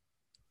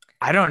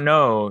 I don't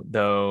know,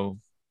 though.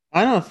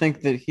 I don't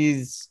think that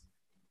he's.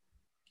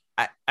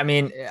 I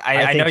mean,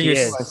 I know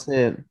you.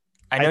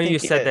 I know you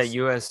said that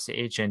U.S.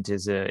 agent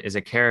is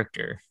a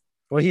character.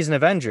 Well, he's an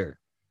Avenger,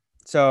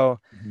 so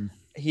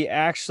he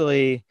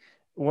actually.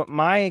 What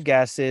my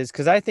guess is,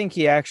 because I think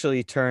he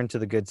actually turned to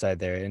the good side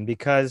there, and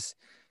because,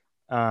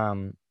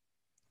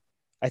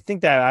 I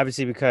think that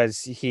obviously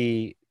because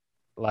he,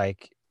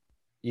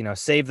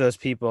 saved those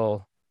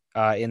people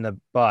in the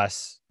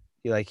bus.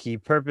 He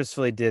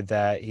purposefully did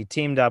that. He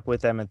teamed up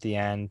with them at the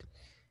end,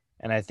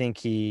 and I think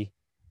he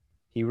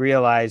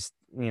realized,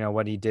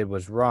 what he did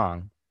was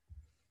wrong.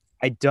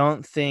 I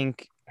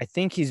think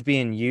he's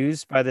being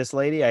used by this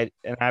lady. And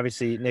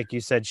obviously, Nick, you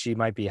said she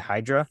might be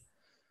Hydra.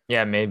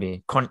 Yeah,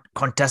 maybe.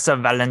 Contessa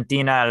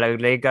Valentina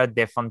Lega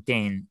de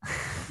Fontaine.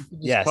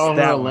 Yes, call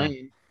her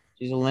Elaine.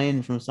 She's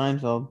Elaine from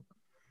Seinfeld.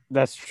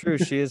 That's true.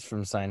 She is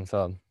from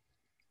Seinfeld.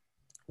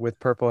 With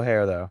purple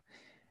hair, though.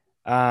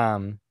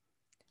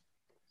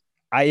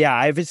 I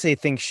obviously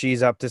think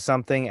she's up to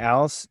something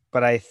else,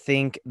 but I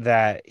think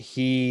that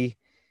he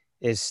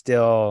is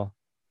still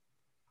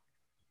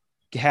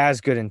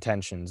has good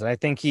intentions. And I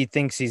think he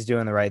thinks he's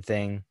doing the right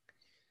thing.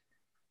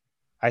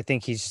 I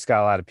think he's just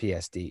got a lot of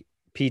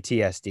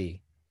PTSD.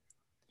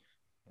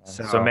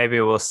 So So maybe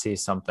we'll see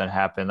something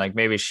happen. Like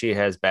maybe she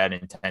has bad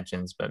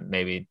intentions, but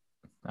maybe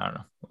I don't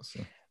know. We'll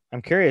see.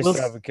 I'm curious We'll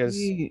though, because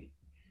see.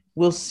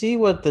 We'll see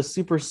what the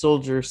super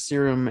soldier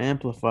serum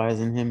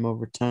amplifies in him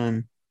over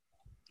time.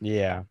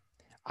 yeah,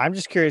 I'm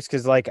just curious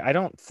because like I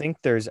don't think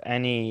there's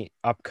any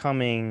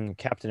upcoming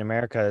Captain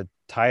America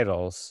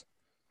titles.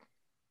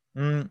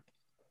 Mm,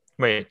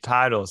 wait,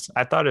 titles.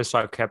 I thought I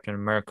saw Captain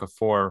America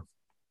 4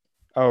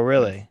 Oh, with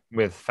really?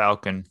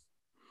 Falcon.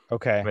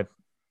 Okay. With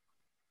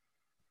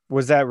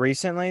Was that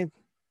recently?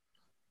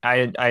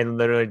 I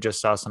literally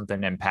just saw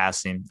something in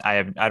passing.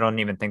 I don't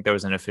even think there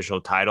was an official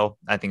title.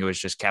 I think it was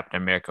just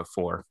Captain America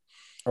 4.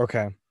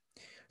 Okay.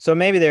 So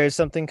maybe there is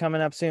something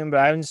coming up soon, but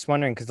I'm just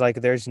wondering because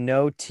like there's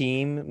no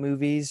team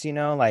movies,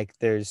 like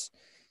there's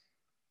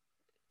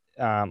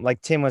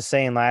like Tim was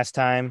saying last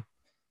time,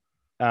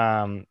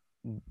 um,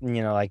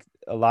 like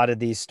a lot of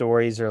these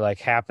stories are like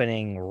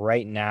happening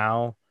right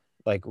now,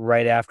 like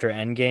right after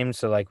Endgame.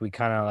 So like we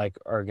kind of like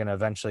are gonna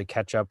eventually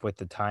catch up with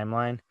the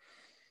timeline.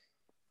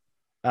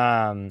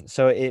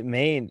 So it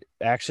may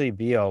actually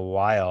be a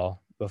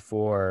while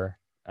before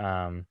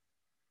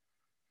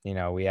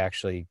we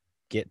actually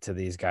get to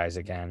these guys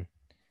again.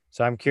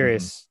 So I'm Mhm.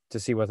 curious to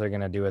see what they're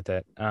gonna do with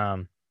it.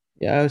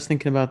 Yeah, I was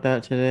thinking about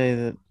that today.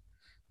 That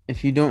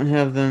if you don't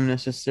have them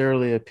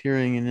necessarily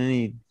appearing in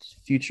any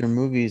future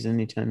movies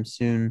anytime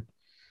soon,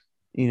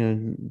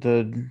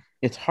 the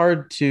it's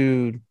hard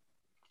to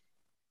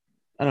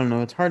I don't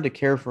know, it's hard to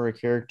care for a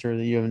character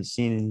that you haven't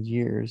seen in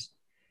years.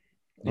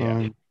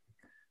 Yeah.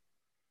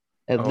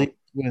 At Oh, least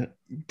with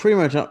pretty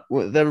much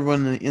with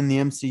everyone in the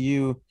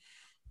MCU,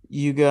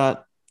 you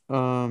got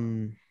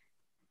um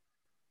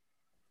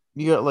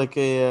you got like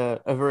a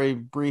very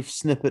brief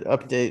snippet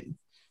update,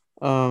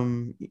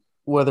 um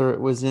whether it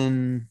was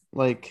in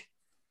like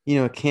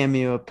a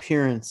cameo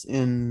appearance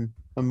in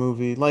a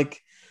movie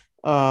like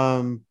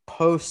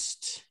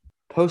post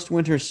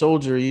Winter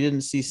Soldier. You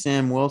didn't see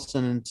Sam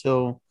Wilson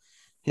until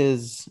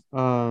his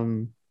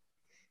Ant-Man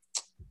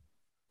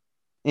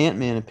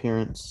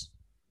appearance,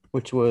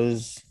 which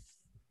was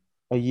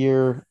a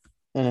year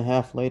and a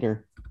half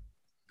later.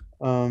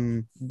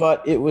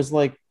 But it was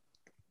like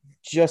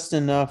just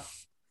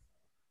enough.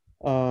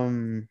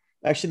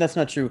 Actually, that's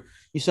not true.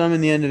 You saw him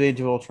in the end of Age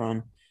of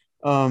Ultron,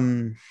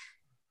 um,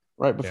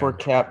 right before Yeah.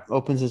 Cap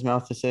opens his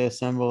mouth to say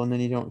 "assemble," and then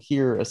you don't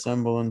hear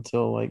 "assemble"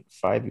 until like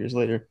 5 years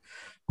later.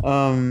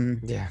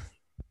 Um, Yeah.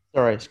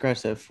 Sorry,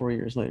 scratch that. 4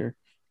 years later.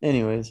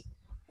 Anyways,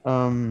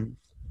 um,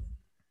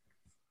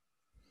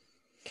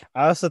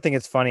 I also think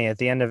it's funny at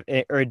the end of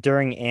it or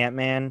during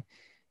Ant-Man,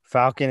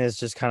 Falcon is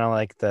just kind of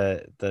like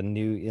the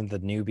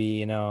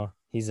newbie,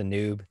 he's a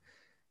noob.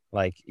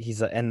 Like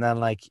and then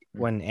like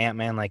when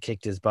Ant-Man like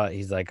kicked his butt,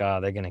 he's like, "Oh,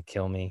 they're gonna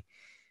kill me."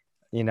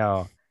 You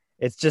know,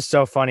 it's just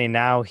so funny.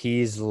 Now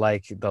he's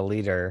like the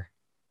leader.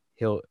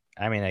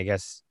 I mean, I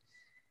guess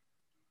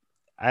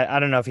I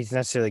don't know if he's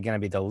necessarily gonna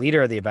be the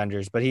leader of the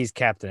Avengers, but he's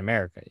Captain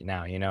America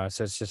now,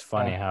 So it's just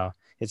funny uh, how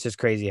it's just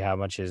crazy how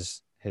much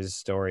his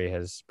story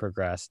has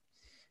progressed.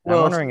 And I'm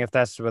well, wondering if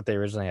that's what they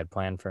originally had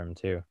planned for him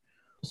too.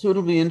 so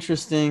it'll be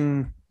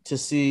interesting to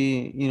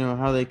see,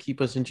 how they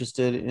keep us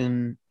interested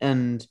in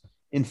and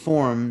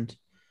informed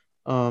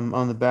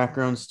on the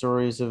background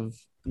stories of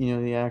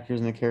the actors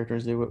and the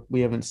characters that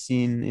we haven't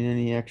seen in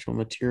any actual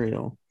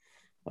material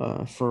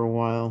for a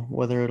while.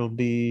 Whether it'll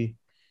be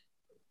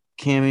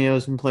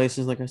cameos in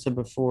places like I said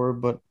before,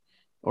 but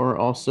or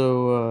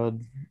also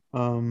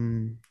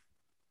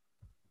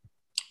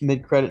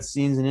mid-credit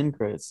scenes and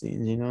in-credit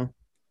scenes.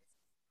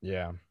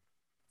 Yeah.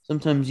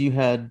 Sometimes you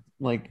had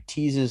like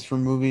teases for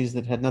movies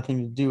that had nothing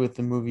to do with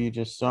the movie you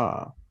just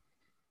saw.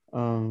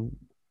 Um,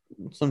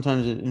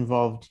 Sometimes it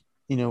involved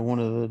one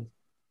of the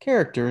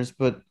characters,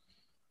 but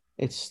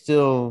it's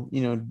still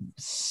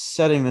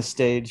setting the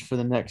stage for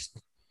the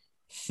next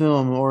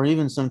film, or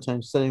even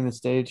sometimes setting the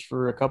stage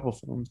for a couple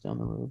films down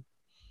the road.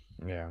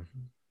 Yeah.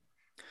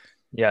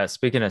 yeah.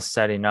 Speaking of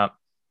setting up,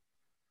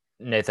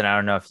 Nathan, I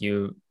don't know if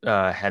you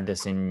had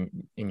this in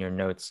your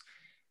notes,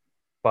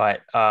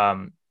 but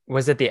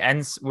was it the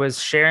end?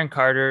 Was Sharon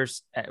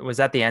Carter's? Was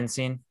that the end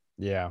scene?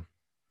 Yeah.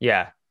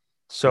 Yeah.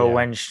 So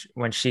Yeah.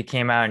 when she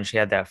came out and she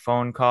had that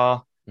phone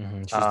call,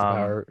 um,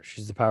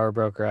 She's the power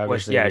broker.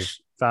 was Obviously, yeah, we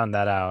found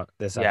that out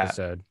this yeah.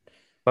 episode.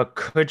 But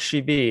could she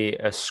be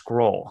a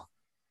scroll?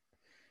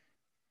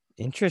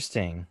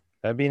 Interesting.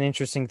 That'd be an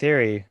interesting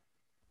theory.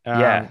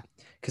 Yeah.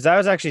 Because I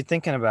was actually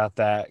thinking about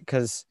that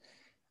because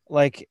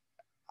like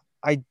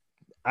I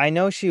I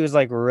know she was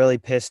like really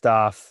pissed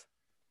off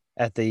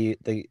at the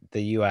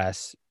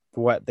US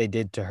for what they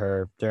did to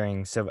her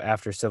during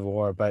after Civil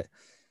War, but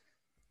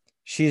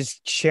she's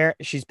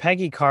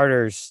Peggy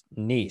Carter's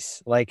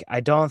niece. Like I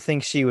don't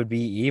think she would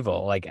be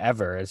evil like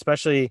ever,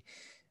 especially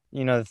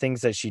the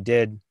things that she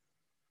did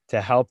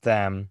to help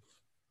them.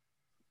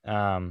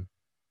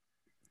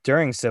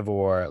 during Civil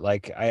War.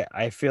 Like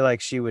I feel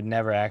like she would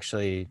never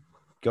actually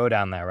go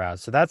down that route.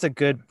 So that's a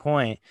good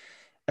point,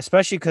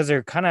 especially because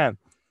they're kind of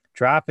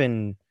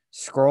dropping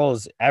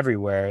scrolls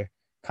everywhere.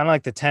 Kind of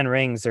like the Ten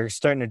Rings, they're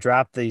starting to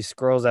drop these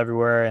scrolls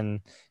everywhere,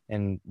 and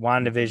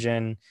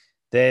WandaVision,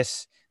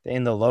 this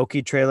in the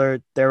Loki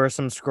trailer, there were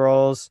some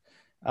scrolls.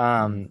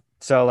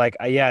 So like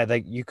yeah,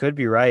 like you could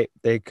be right.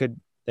 There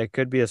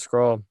could be a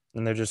scroll,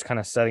 and they're just kind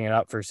of setting it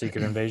up for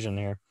Secret Invasion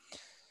here.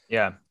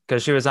 Yeah,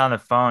 because she was on the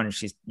phone and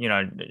she's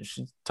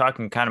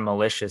talking kind of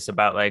malicious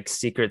about like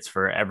secrets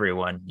for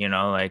everyone,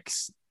 like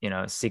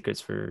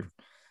secrets for,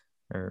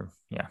 or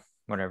yeah,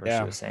 whatever she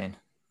Yeah, was saying.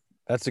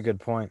 that's a good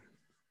point.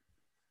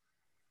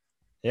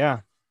 Yeah,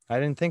 I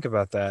didn't think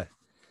about that.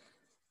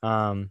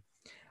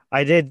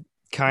 I did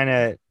kind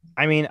of.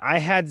 I mean, I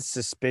had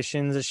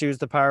suspicions that she was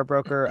the power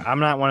broker. I'm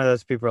not one of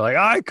those people who are like,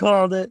 I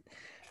called it,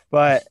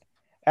 but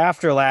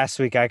after last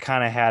week, I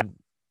kind of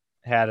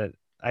had it.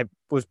 I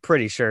was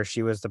pretty sure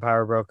she was the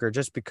power broker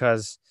just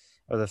because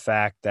of the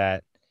fact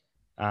that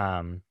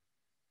um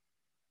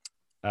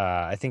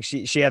I think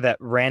she had that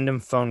random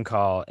phone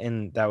call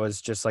and that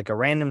was just like a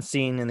random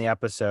scene in the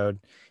episode,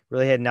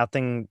 really had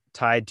nothing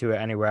tied to it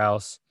anywhere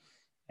else,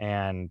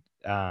 and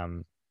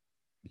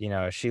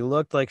she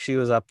looked like she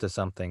was up to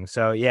something.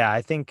 So yeah,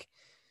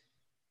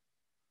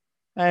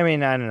 I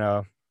mean, I don't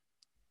know.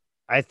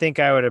 I think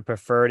I would have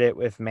preferred it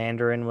if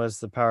Mandarin was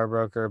the power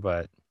broker,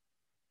 but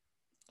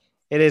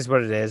it is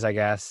what it is, I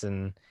guess.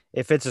 And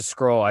if it's a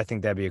scroll, I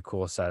think that'd be a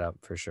cool setup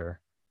for sure.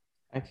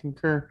 I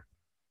concur.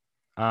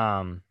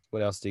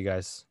 What else do you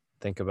guys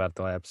think about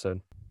the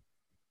episode?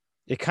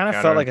 It kind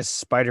of felt like a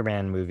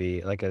Spider-Man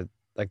movie, like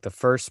the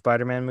first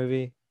Spider-Man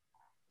movie,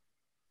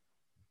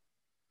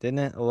 didn't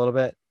it? A little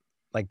bit,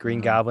 like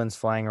Green Goblin's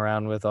flying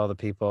around with all the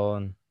people,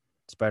 and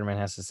Spider-Man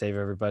has to save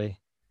everybody.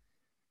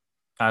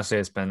 Honestly,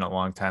 it's been a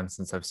long time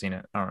since I've seen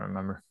it. I don't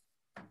remember.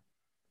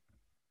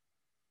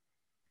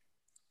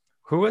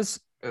 Who was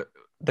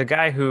the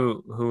guy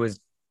who was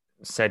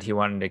said he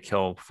wanted to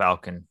kill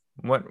Falcon?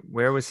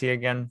 Where was he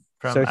again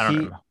from? So I don't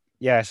remember.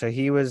 Yeah, so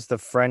he was the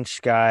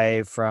French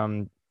guy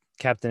from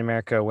Captain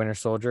America: Winter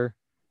Soldier.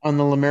 On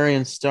the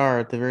Lemurian Star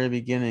at the very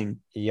beginning.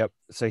 Yep.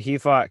 So he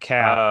fought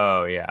Cap.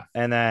 Oh yeah.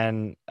 And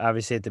then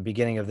obviously at the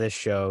beginning of this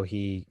show,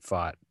 he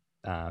fought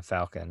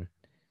Falcon.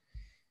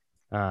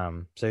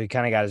 So he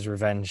kind of got his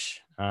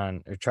revenge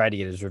or tried to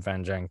get his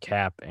revenge on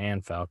Cap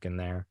and Falcon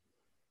there.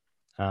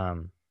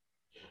 I'm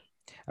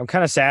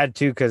kind of sad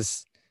too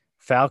because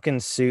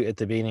Falcon's suit at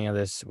the beginning of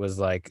this was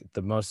like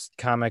the most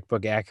comic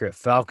book accurate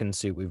Falcon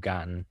suit we've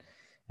gotten,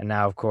 and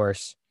now of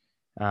course,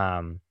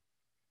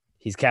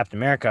 he's Captain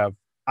America.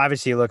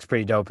 Obviously, he looks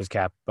pretty dope as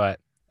Cap, but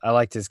I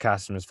liked his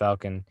costume as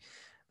Falcon.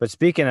 But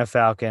speaking of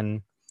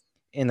Falcon,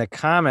 in the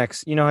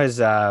comics, his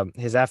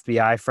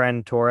FBI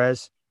friend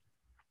Torres.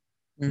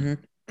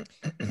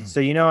 Mm-hmm.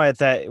 So at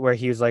that where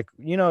he was like,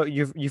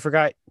 you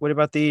forgot, what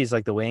about these,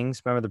 like the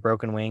wings? Remember the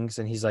broken wings?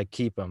 And he's like,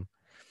 keep them.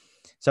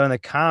 So in the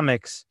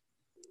comics,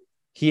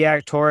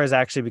 Torres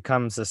actually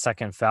becomes the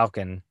second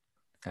Falcon.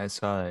 I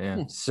saw that,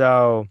 yeah.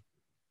 So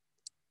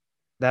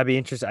that'd be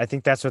interesting. I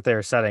think that's what they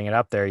were setting it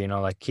up there.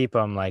 Like keep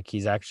him, like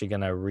he's actually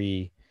gonna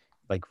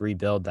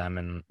rebuild them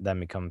and then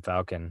become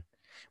Falcon,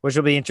 which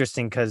will be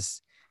interesting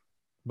because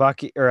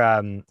Bucky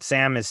or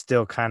Sam is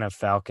still kind of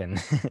Falcon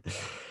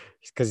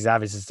because he's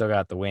obviously still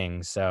got the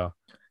wings. So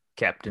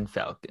Captain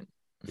Falcon.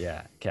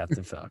 Yeah,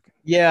 Captain Falcon.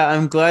 Yeah,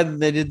 I'm glad that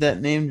they did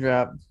that name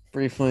drop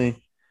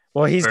briefly.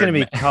 Well, he's going to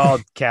be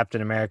called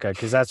Captain America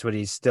because that's what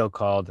he's still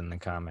called in the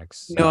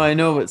comics. So. No, I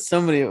know, but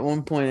somebody at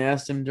one point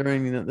asked him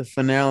during the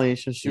finale,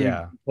 should we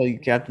call you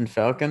Captain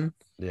Falcon?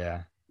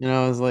 Yeah. And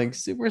I was like,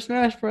 Super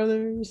Smash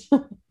Brothers.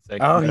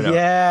 Like,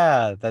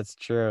 yeah, that's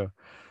true.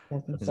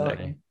 Captain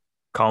Falcon. Like,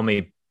 call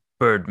me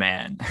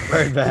Birdman.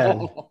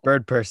 Birdman.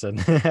 Bird person.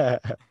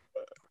 Bird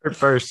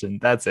person.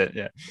 That's it.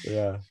 Yeah.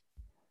 Yeah.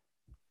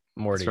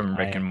 Morty. It's from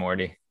Rick and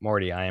Morty.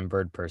 Morty, I am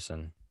Bird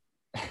person.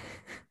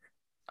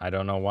 I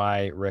don't know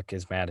why Rick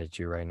is mad at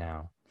you right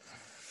now.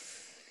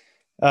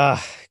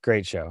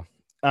 Great show.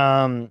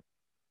 Yeah,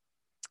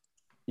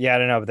 I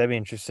don't know, but that'd be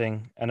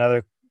interesting.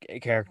 Another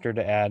character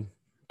to add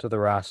to the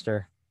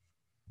roster.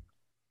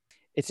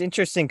 It's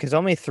interesting because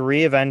only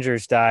 3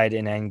 Avengers died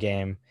in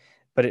Endgame,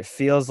 but it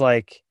feels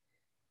like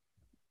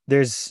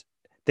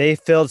they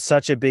filled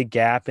such a big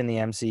gap in the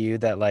MCU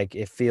that like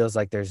it feels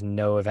like there's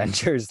no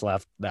Avengers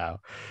left now.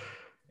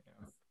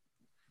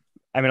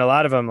 I mean, a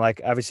lot of them, like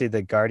obviously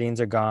the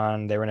Guardians are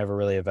gone. They were never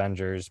really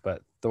Avengers,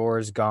 but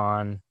Thor's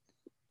gone.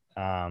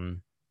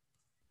 Hulk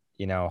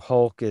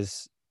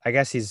is, I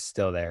guess he's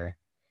still there.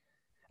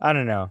 I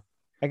don't know.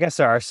 I guess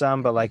there are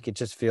some, but like it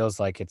just feels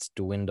like it's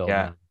dwindled.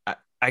 Yeah,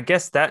 I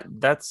guess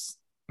that's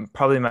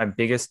probably my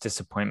biggest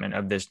disappointment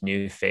of this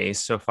new phase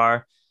so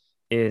far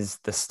is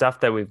the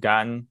stuff that we've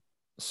gotten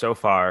so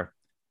far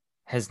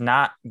has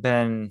not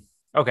been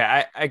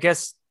okay. I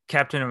guess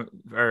Falcon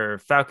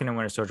and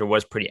Winter Soldier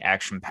was pretty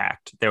action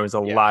packed. There was a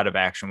lot of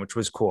action, which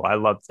was cool. I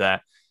loved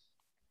that.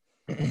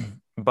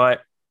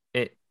 But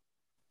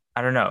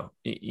I don't know,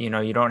 you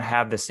know, you don't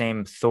have the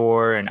same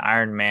Thor and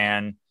Iron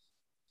Man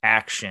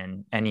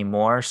action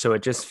anymore, so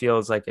it just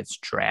feels like it's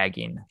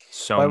dragging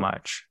so But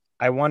much.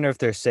 I wonder if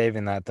they're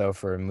saving that though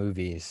for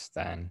movies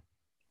then.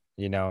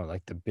 You know,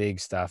 like the big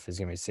stuff is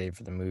gonna be saved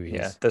for the Yeah,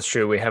 movies. that's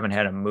true. We haven't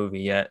had a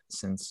movie yet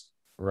since.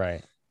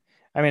 Right.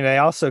 I mean, they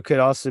also could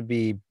also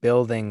be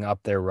building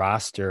up their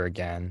roster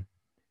again,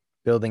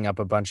 building up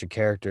a bunch of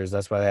characters.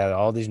 That's why they had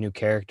all these new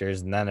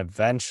characters, and then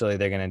eventually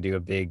they're gonna do a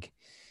big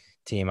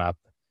team up,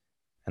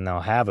 and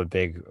they'll have a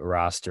big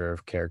roster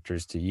of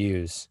characters to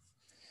use.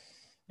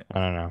 I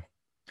don't know.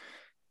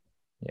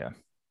 Yeah.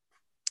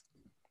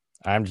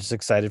 I'm just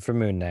excited for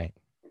Moon Knight.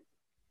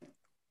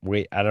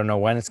 I don't know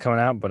when it's coming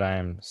out, but I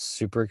am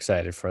super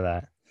excited for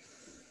that.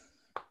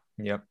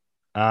 Yep.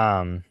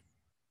 Um,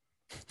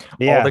 All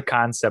yeah, the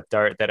concept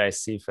art that I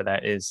see for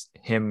that is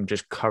him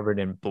just covered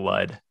in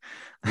blood.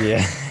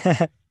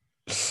 yeah.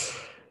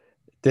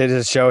 Did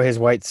it show his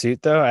white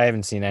suit though? I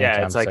haven't seen any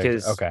Yeah, it's comics. like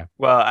his. Okay,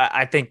 Well,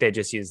 I think they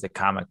just use the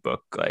comic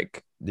book.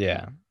 Like,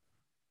 yeah,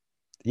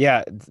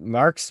 yeah.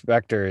 Mark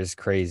Spector is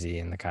crazy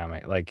in the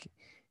comic. Like,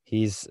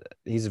 he's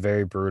he's a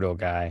very brutal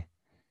guy.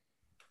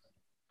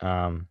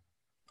 Um,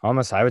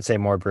 almost I would say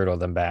more brutal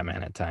than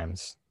Batman at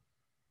times.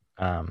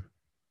 Um,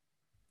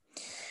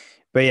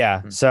 but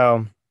yeah,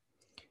 so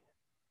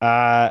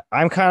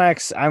I'm kind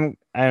of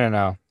I don't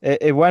know.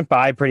 It went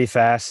by pretty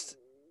fast.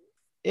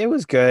 It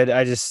was good.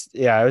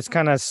 It was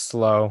kind of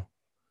slow.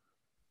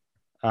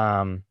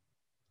 Um,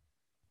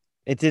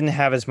 it didn't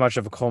have as much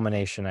of a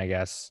culmination, I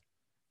guess.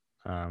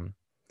 Um,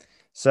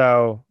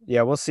 so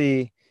yeah, we'll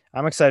see.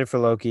 I'm excited for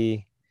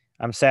Loki.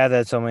 I'm sad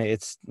that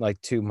it's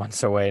like 2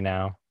 months away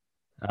now.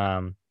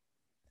 Um,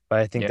 but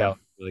I think that yeah, was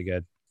really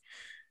good.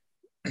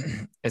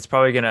 it's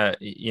probably gonna.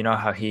 You know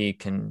how he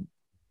can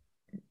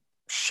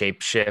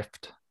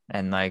shapeshift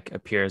and like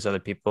appear as other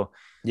people.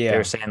 They were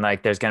Yeah, saying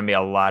like there's gonna be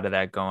a lot of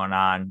that going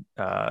on.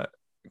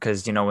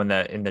 Because you know when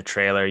the in the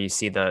trailer you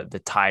see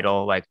the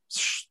title like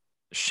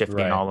shifting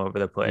right. all over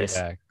the place.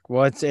 Yeah.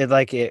 Well,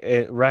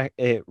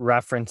 it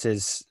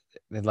references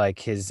like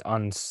his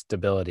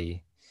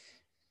instability.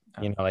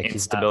 You know, like he's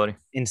not Instability.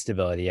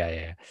 instability. Yeah,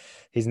 yeah.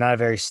 He's not a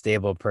very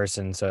stable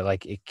person, so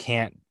like it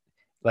can't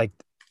like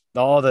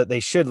all that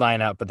they should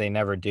line up, but they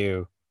never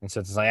do. And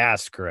so it's like,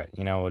 screw it.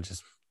 You know, we'll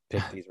just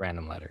pick these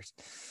random letters.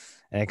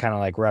 And it kind of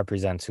like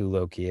represents who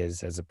Loki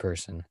is as a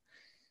person.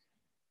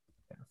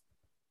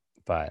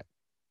 But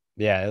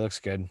yeah, it looks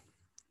good.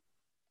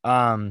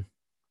 Um,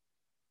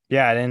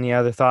 yeah, any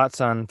other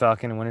thoughts on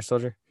Falcon and Winter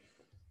Soldier?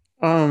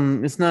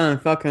 It's not on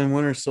Falcon and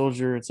Winter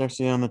Soldier. It's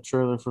actually on the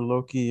trailer for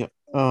Loki.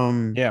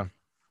 Yeah.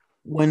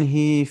 When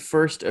he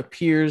first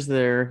appears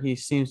there, he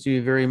seems to be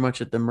very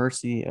much at the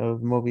mercy of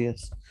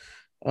Mobius.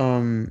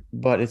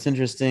 But it's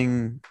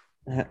interesting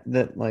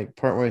that like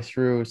partway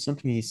through,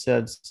 something he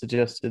said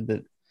suggested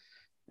that,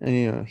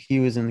 and he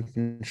was in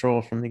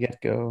control from the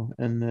get-go,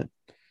 and that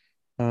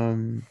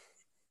um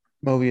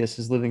Mobius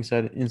is living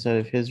inside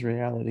of his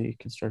reality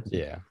constructed,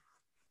 Yeah.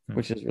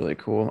 which is really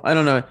cool. I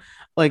don't know.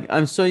 Like,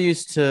 I'm so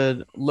used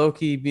to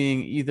Loki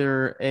being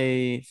either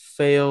a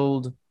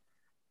failed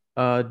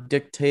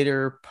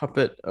dictator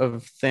puppet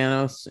of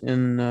Thanos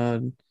in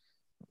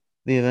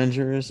the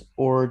Avengers,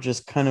 or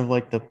just kind of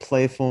like the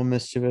playful,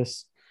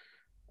 mischievous,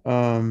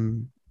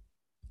 um,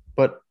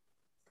 but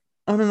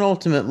on an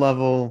ultimate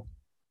level,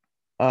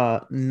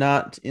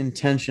 not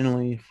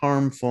intentionally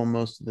harmful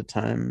most of the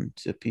time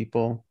to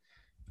people.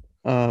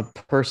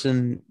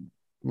 Person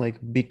like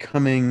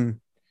becoming,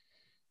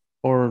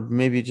 or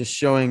maybe just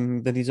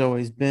showing that he's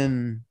always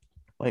been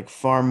like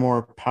far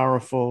more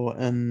powerful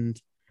and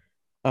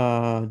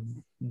uh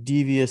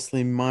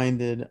deviously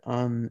minded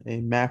on a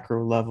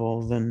macro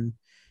level than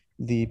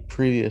the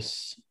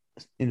previous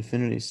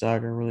Infinity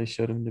Saga really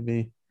showed him to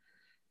be.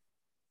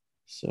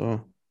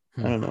 So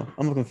I Hmm. don't know.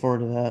 I'm looking forward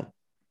to that.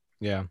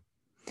 Yeah.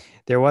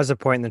 There was a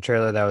point in the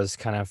trailer that was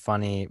kind of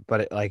funny,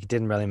 but it like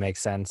didn't really make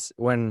sense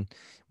when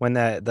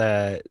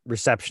the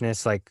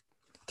receptionist like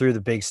threw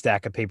the big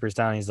stack of papers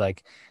down. He's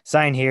like,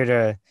 "Sign here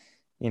to,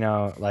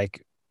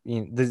 like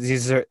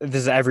this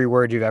is every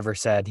word you've ever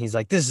said." He's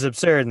like, "This is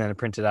absurd," and then it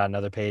printed out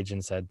another page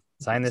and said,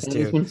 "Sign this So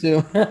this too." one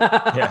too.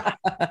 Yeah.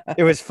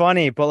 It was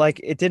funny, but like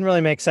it didn't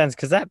really make sense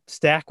because that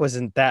stack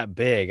wasn't that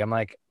big. I'm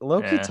like,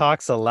 Loki Yeah.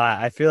 talks a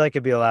lot. I feel like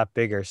it'd be a lot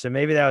bigger. So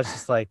maybe that was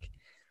just like,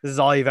 this is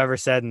all you've ever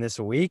said in this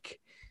week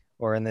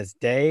or in this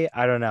day.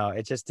 I don't know.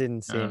 It just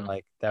didn't seem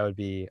like that would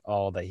be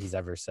all that he's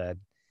ever said.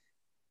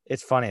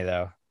 It's funny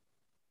though.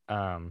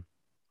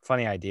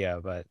 Funny idea,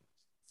 but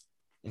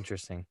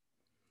interesting.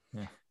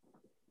 Yeah.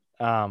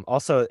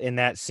 Also in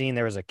that scene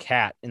there was a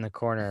cat in the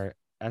corner,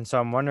 and so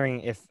I'm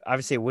wondering if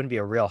obviously it wouldn't be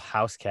a real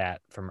house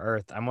cat from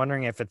Earth. I'm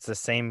wondering if it's the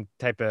same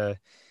type of,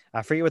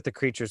 I forget what the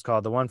creature's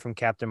called, the one from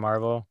Captain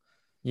Marvel.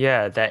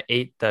 Yeah, that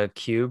ate the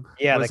cube,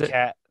 Yeah, the was it?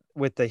 cat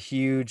with the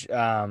huge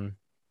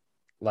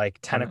like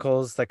Ten-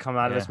 tentacles that come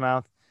out of his yeah.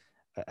 mouth.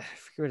 I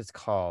forget what it's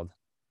called.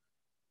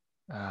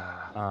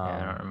 Yeah, I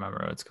don't Um, remember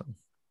what it's called.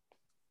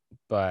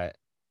 but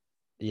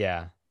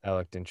yeah, that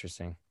looked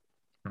interesting.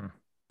 Hmm.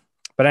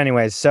 But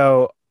anyways,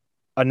 so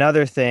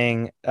another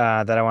thing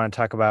that I want to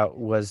talk about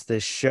was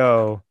this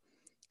show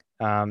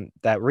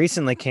that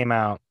recently came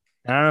out.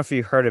 And I don't know if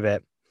you heard of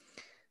it,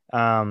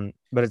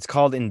 but it's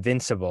called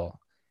Invincible,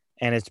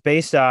 and it's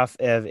based off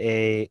of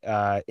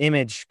a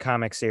Image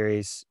comic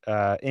series.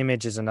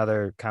 Image is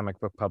another comic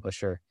book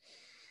publisher,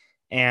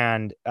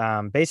 and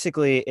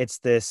basically it's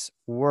this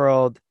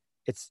world.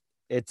 It's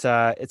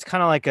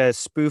kind of like a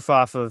spoof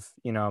off of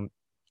kind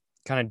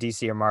of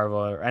DC or Marvel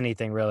or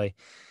anything really.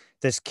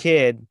 This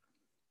kid,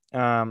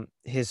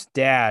 his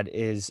dad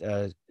is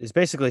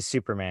basically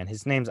Superman.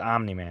 His name's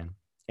Omni Man,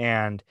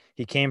 and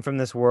he came from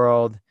this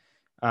world.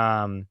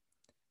 Um,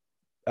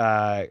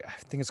 I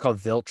think it's called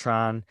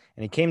Viltron,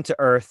 and he came to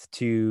Earth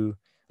to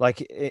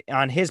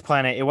on his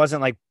planet. It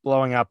wasn't like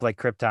blowing up like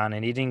Krypton,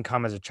 and he didn't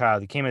come as a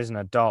child. He came as an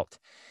adult,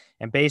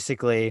 and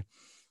basically,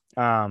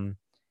 um,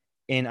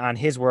 in on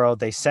his world,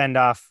 they send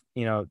off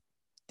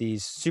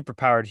these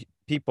superpowered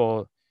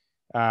people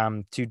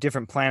to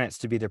different planets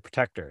to be their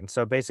protector. And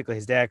so basically,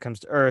 his dad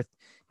comes to Earth,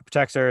 he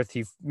protects Earth.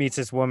 He meets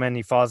this woman,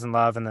 he falls in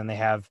love, and then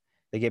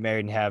they get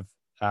married and have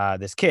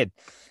this kid.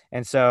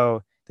 And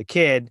so the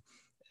kid,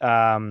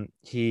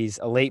 he's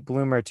a late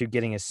bloomer to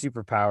getting his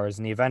superpowers,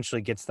 and he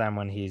eventually gets them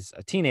when he's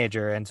a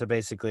teenager. And so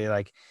basically,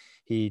 like,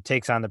 he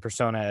takes on the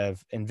persona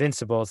of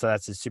Invincible, so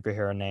that's his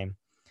superhero name.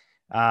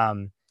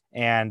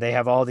 And they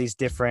have all these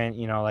different,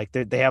 like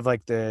they have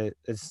like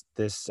this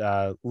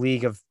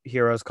league of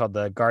heroes called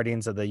the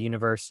Guardians of the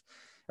Universe,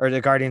 or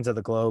the Guardians of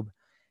the Globe,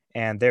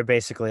 and they're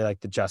basically like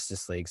the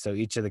Justice League. So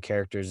each of the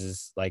characters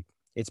is like,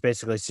 it's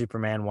basically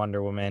Superman,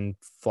 Wonder Woman,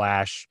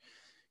 Flash,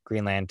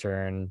 Green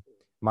Lantern,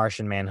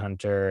 Martian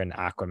Manhunter, and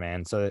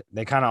Aquaman. So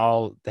they kind of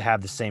all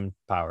have the same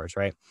powers,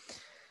 right?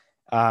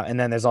 And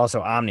then there's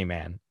also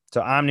Omni-Man.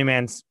 So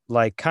Omni-Man's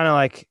like kind of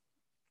like,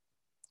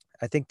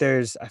 I think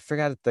I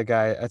forgot the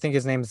guy. I think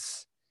his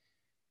name's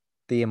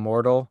the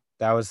Immortal.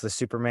 That was the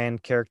Superman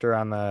character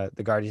on the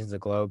Guardians of the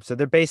Globe. So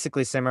they're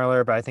basically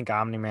similar, but I think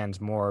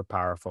Omni-Man's more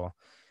powerful.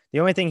 The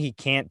only thing he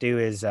can't do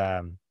is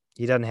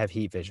he doesn't have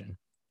heat vision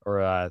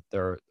or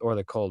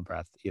the cold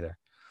breath either.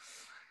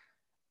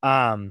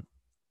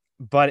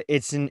 But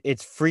it's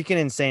freaking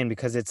insane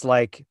because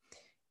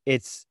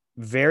it's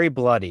very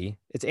bloody.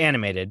 It's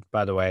animated,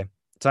 by the way.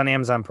 It's on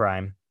Amazon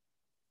Prime,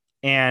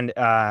 and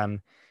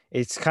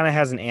it's kind of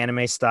has an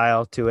anime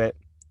style to it.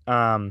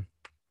 But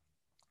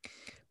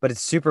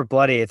it's super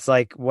bloody. It's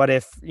like, what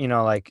if,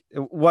 like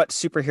what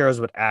superheroes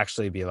would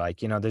actually be like,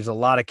 there's a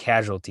lot of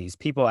casualties.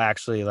 People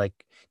actually like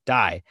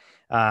die.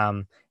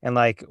 And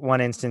like one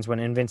instance when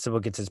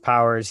Invincible gets his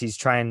powers,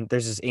 there's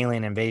this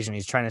alien invasion.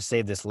 He's trying to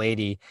save this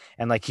lady,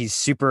 and like he's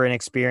super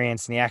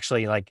inexperienced, and he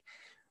actually like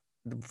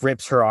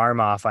rips her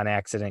arm off on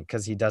accident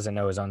because he doesn't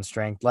know his own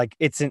strength. Like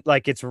it's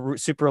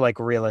super like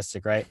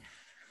realistic, right?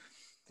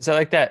 Is that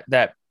like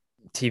that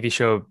TV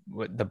show,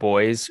 The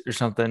Boys or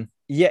something?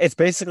 Yeah, it's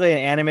basically an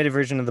animated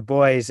version of The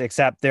Boys,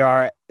 except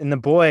in The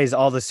Boys,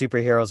 all the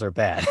superheroes are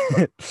bad.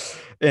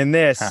 In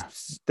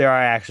this, there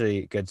are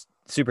actually good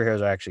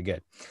superheroes are actually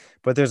good,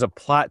 but there's a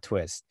plot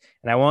twist,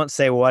 and I won't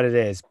say what it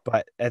is.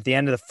 But at the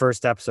end of the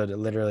first episode, it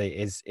literally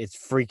it's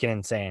freaking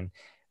insane.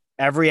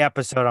 Every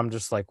episode, I'm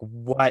just like,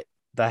 what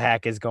the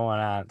heck is going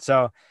on?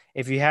 So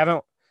if you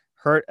haven't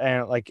heard,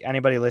 like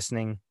anybody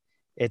listening,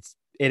 it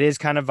is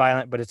kind of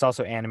violent, but it's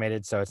also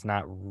animated, so it's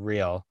not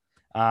real.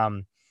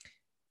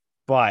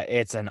 But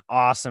it's an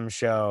awesome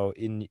show.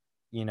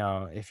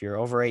 If you're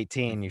over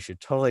 18, you should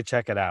totally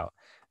check it out.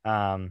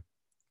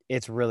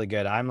 It's really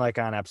good. I'm like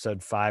on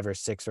episode 5 or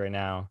 6 right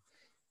now.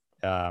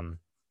 But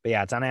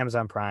yeah, it's on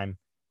Amazon Prime.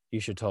 You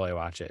should totally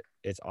watch it.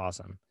 It's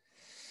awesome.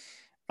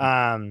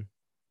 But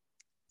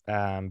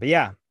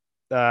yeah,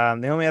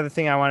 the only other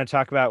thing I want to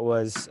talk about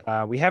was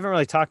we haven't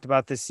really talked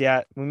about this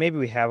yet. Maybe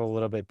we have a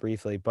little bit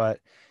briefly, but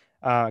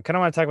I kind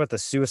of want to talk about the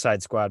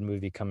Suicide Squad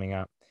movie coming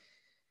up,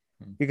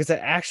 because it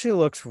actually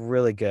looks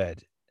really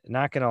good.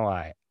 Not gonna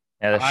lie.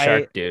 Yeah, the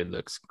shark dude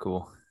looks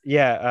cool.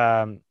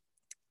 Yeah.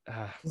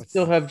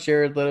 Still have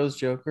Jared Leto's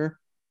Joker?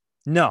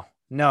 No.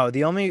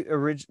 The only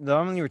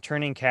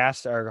returning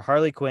cast are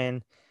Harley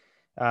Quinn.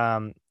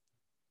 The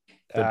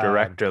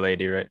director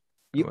lady, right?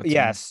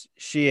 Yes,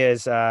 she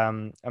is.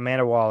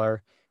 Amanda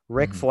Waller,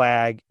 Rick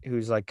Flag,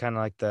 who's like kind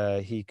of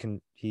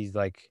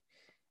like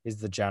is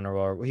the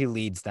general, or he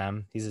leads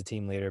them. He's a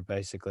team leader,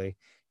 basically,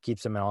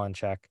 keeps them all in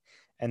check.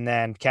 And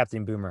then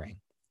Captain Boomerang.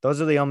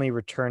 Those are the only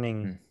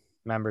returning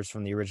members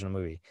from the original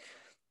movie.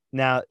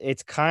 Now,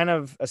 it's kind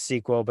of a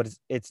sequel, but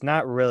it's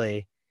not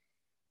really,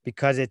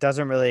 because it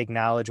doesn't really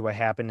acknowledge what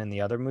happened in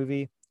the other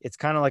movie. It's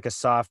kind of like a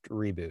soft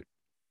reboot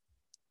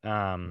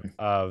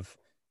of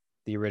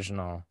the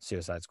original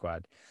Suicide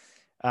Squad.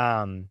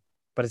 But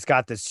it's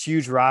got this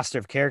huge roster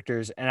of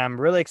characters, and I'm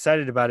really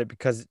excited about it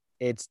because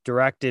it's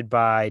directed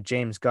by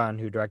James Gunn,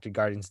 who directed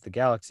Guardians of the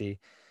Galaxy.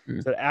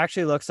 So it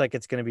actually looks like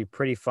it's going to be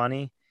pretty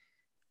funny.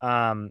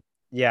 Yeah,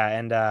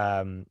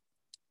 and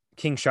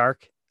King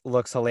Shark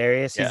looks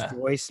hilarious. He's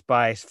voiced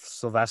by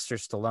Sylvester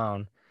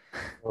Stallone.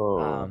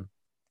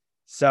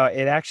 So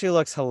it actually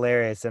looks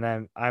hilarious,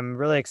 and I'm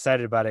really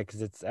excited about it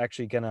because it's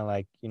actually gonna,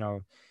 like,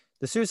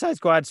 the Suicide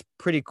Squad's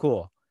pretty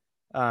cool.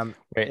 Wait,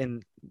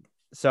 And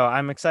so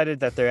I'm excited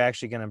that they're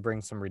actually going to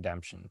bring some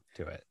redemption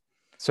to it.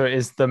 so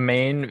is the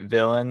main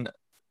villain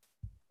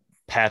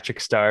Patrick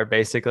Star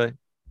basically?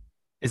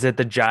 Is it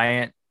the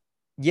giant?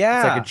 It's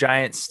like a Yeah,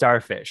 giant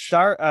starfish.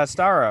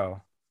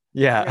 Starro.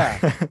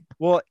 Yeah.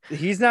 Well,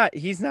 he's not.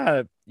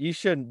 You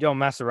shouldn't. Don't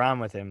mess around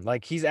with him.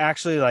 Like he's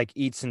actually like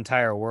eats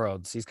entire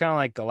worlds. He's kind of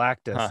like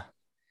Galactus. Huh.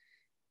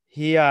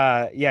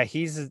 Yeah,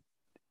 he's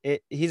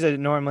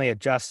normally a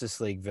Justice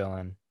League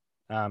villain,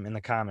 in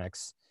the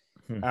comics.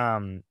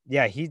 Hmm.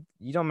 Yeah,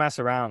 you don't mess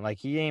around. Like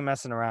he ain't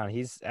messing around.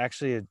 He's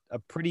actually a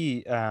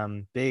pretty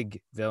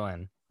big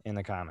villain in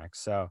the comics.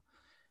 So,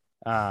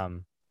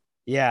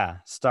 yeah,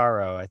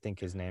 Starro, I think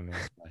his name is.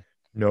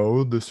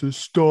 No, this is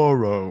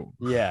Starro.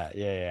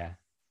 Yeah.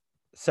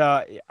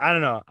 So I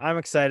don't know. I'm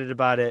excited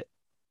about it.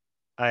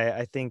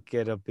 I think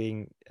it'll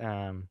be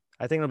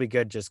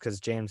good just because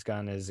James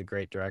Gunn is a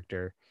great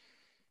director.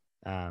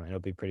 It'll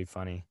be pretty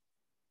funny.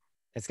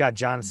 It's got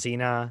John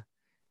Cena,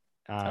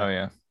 Oh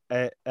yeah.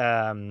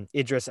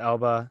 Idris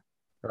Elba,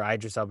 I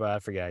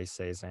forget how you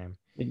say his name.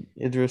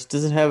 Idris,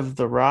 does it have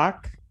The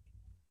Rock?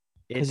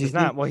 It 'Cause does you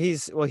not. think-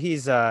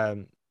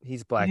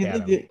 He's Black you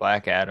Adam. think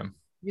Black Adam.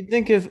 you'd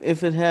think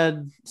if it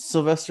had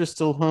Sylvester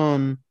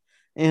Stallone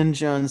and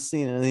John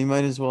Cena, they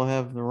might as well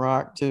have The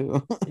Rock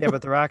too. Yeah,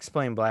 but The Rock's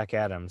playing Black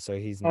Adam, so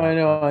he's Oh, not. I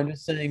know. I'm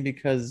just saying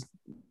because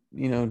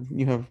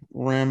you have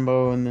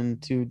Rambo and then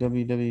two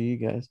WWE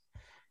guys.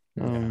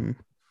 You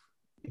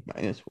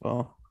might as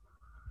well.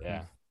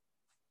 Yeah,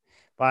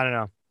 but I don't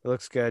know. It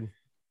looks good.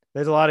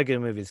 There's a lot of good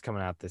movies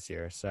coming out this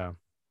year. So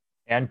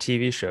And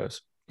TV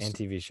shows. and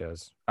TV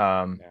shows.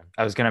 I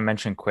was gonna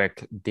mention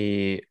quick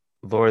the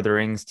Lord of the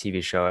Rings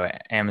TV show,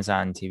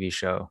 Amazon TV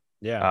show.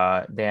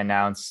 Yeah. They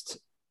announced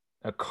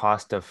a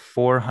cost of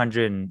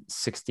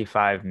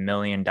 $465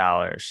 million.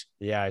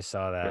 Yeah, I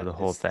saw that. For the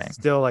whole It's thing.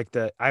 Still like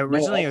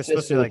originally it was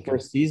supposed to be like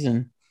first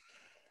season.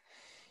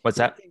 What's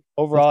that?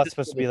 overall it's just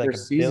supposed to for be the like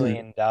first $1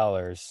 billion.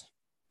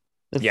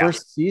 The Yeah.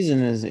 first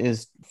season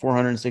is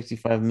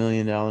 $465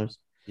 million.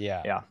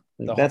 Yeah. Yeah.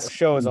 The That's whole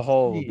show as a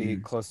whole will be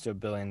insane. close to $1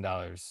 billion.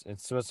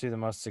 It's supposed to be the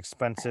most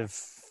expensive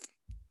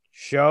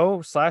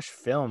show /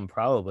 film,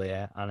 probably,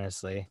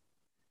 honestly.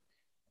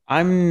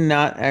 I'm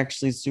not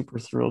actually super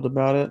thrilled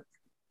about it.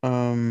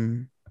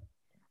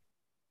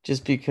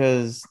 Just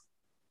because,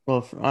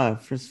 well,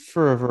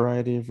 for a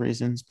variety of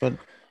reasons, but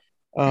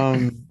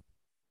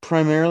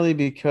primarily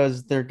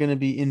because they're going to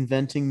be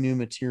inventing new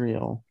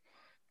material.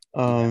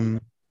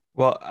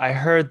 Well, I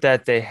heard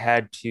that they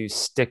had to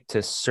stick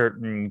to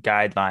certain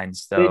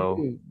guidelines, They though.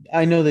 do.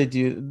 I know they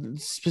do.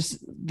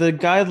 The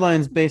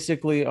guidelines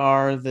basically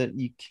are that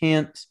you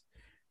can't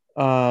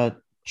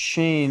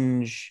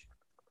change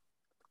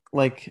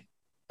like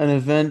an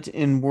event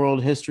in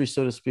world history,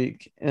 so to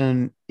speak,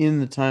 and in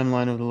the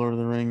timeline of the Lord of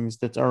the Rings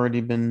that's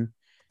already been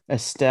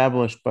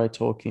established by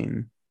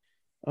Tolkien.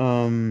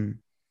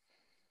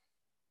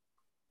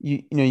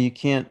 You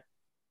can't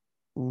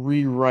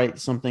rewrite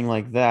something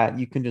like that.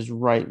 You can just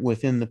write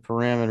within the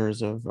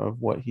parameters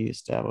of what he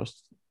established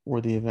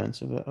or the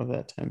events of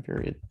that time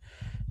period.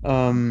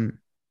 And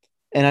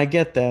I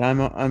get that.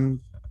 I'm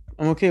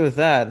okay with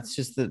that. It's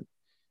just that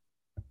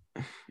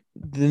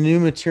the new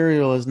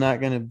material is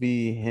not going to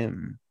be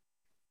him,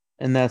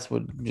 and that's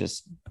what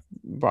just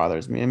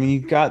bothers me. I mean,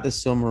 you've got the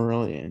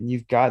Silmarillion,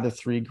 you've got the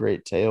three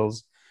great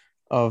tales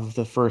of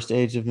the first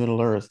age of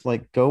Middle Earth.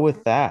 Like, go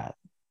with that.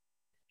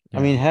 Yeah.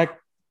 I mean, heck,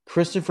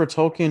 Christopher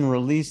Tolkien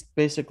released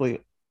basically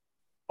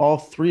all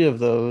three of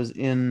those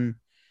in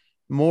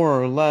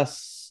more or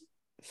less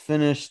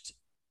finished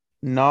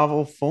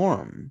novel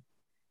form.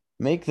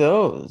 Make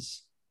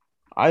those.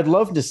 I'd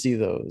love to see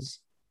those.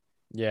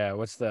 Yeah,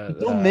 what's the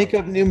Don't make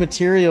up new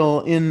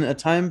material in a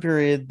time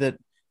period that,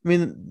 I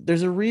mean,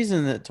 there's a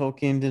reason that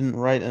Tolkien didn't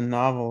write a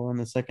novel on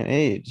the Second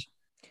Age.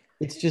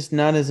 It's just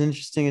not as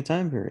interesting a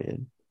time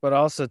period. But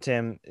also,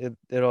 Tim,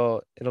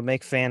 it'll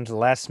make fans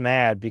less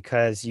mad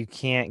because you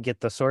can't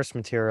get the source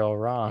material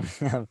wrong.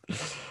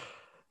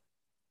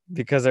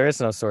 Because there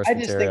is no source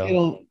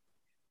material.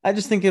 I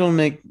just think it'll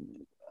make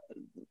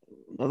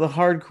the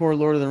hardcore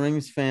Lord of the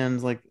Rings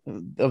fans, like,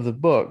 of the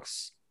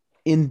books,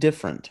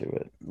 indifferent to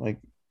it. Like,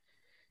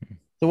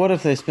 so what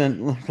if they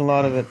spent like a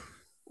lot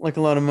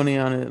of money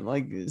on it?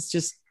 Like, it's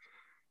just,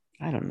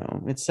 I don't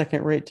know. It's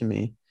second rate to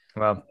me.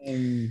 Well,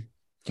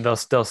 they'll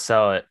still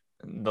sell it.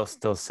 They'll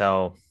still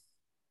sell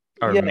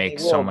or Yeah, make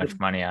they so will, much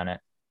but money on it.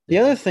 the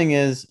other thing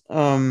is,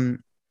 the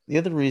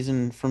other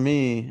reason for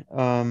me,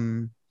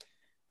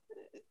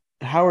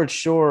 Howard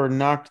Shore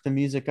knocked the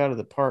music out of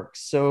the park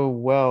so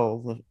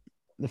well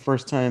the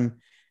first time,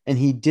 and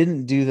he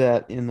didn't do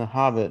that in The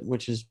Hobbit,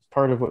 which is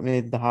part of what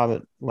made The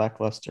Hobbit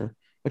lackluster.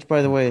 Which,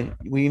 by the way,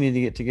 we need to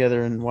get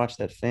together and watch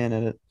that fan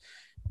edit.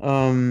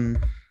 And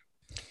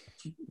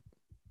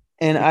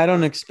I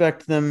don't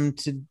expect them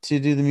to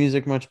do the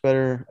music much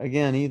better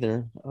again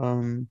either.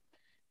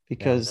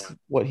 Because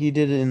what he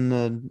did in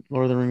the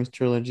Lord of the Rings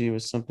trilogy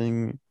was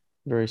something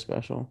very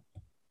special.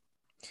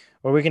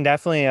 Well, we can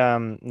definitely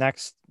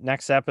next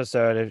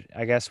episode.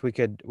 I guess we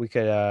could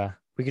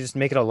just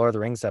make it a Lord of the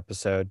Rings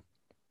episode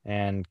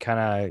and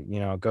kind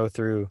of go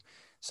through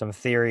some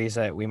theories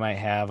that we might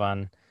have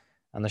on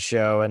the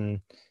show and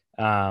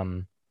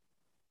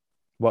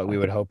what we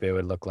would hope it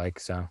would look like.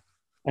 So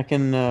I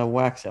can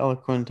wax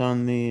eloquent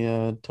on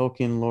the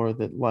Tolkien lore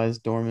that lies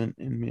dormant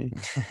in me.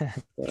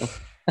 So.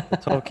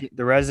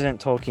 the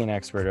resident Tolkien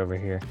expert over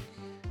here.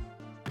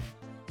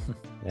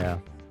 Yeah.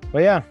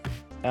 Well, yeah.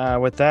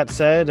 With that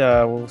said,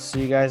 we'll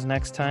see you guys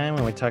next time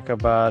when we talk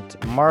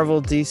about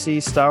Marvel,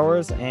 DC, Star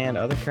Wars, and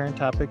other current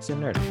topics in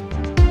nerd.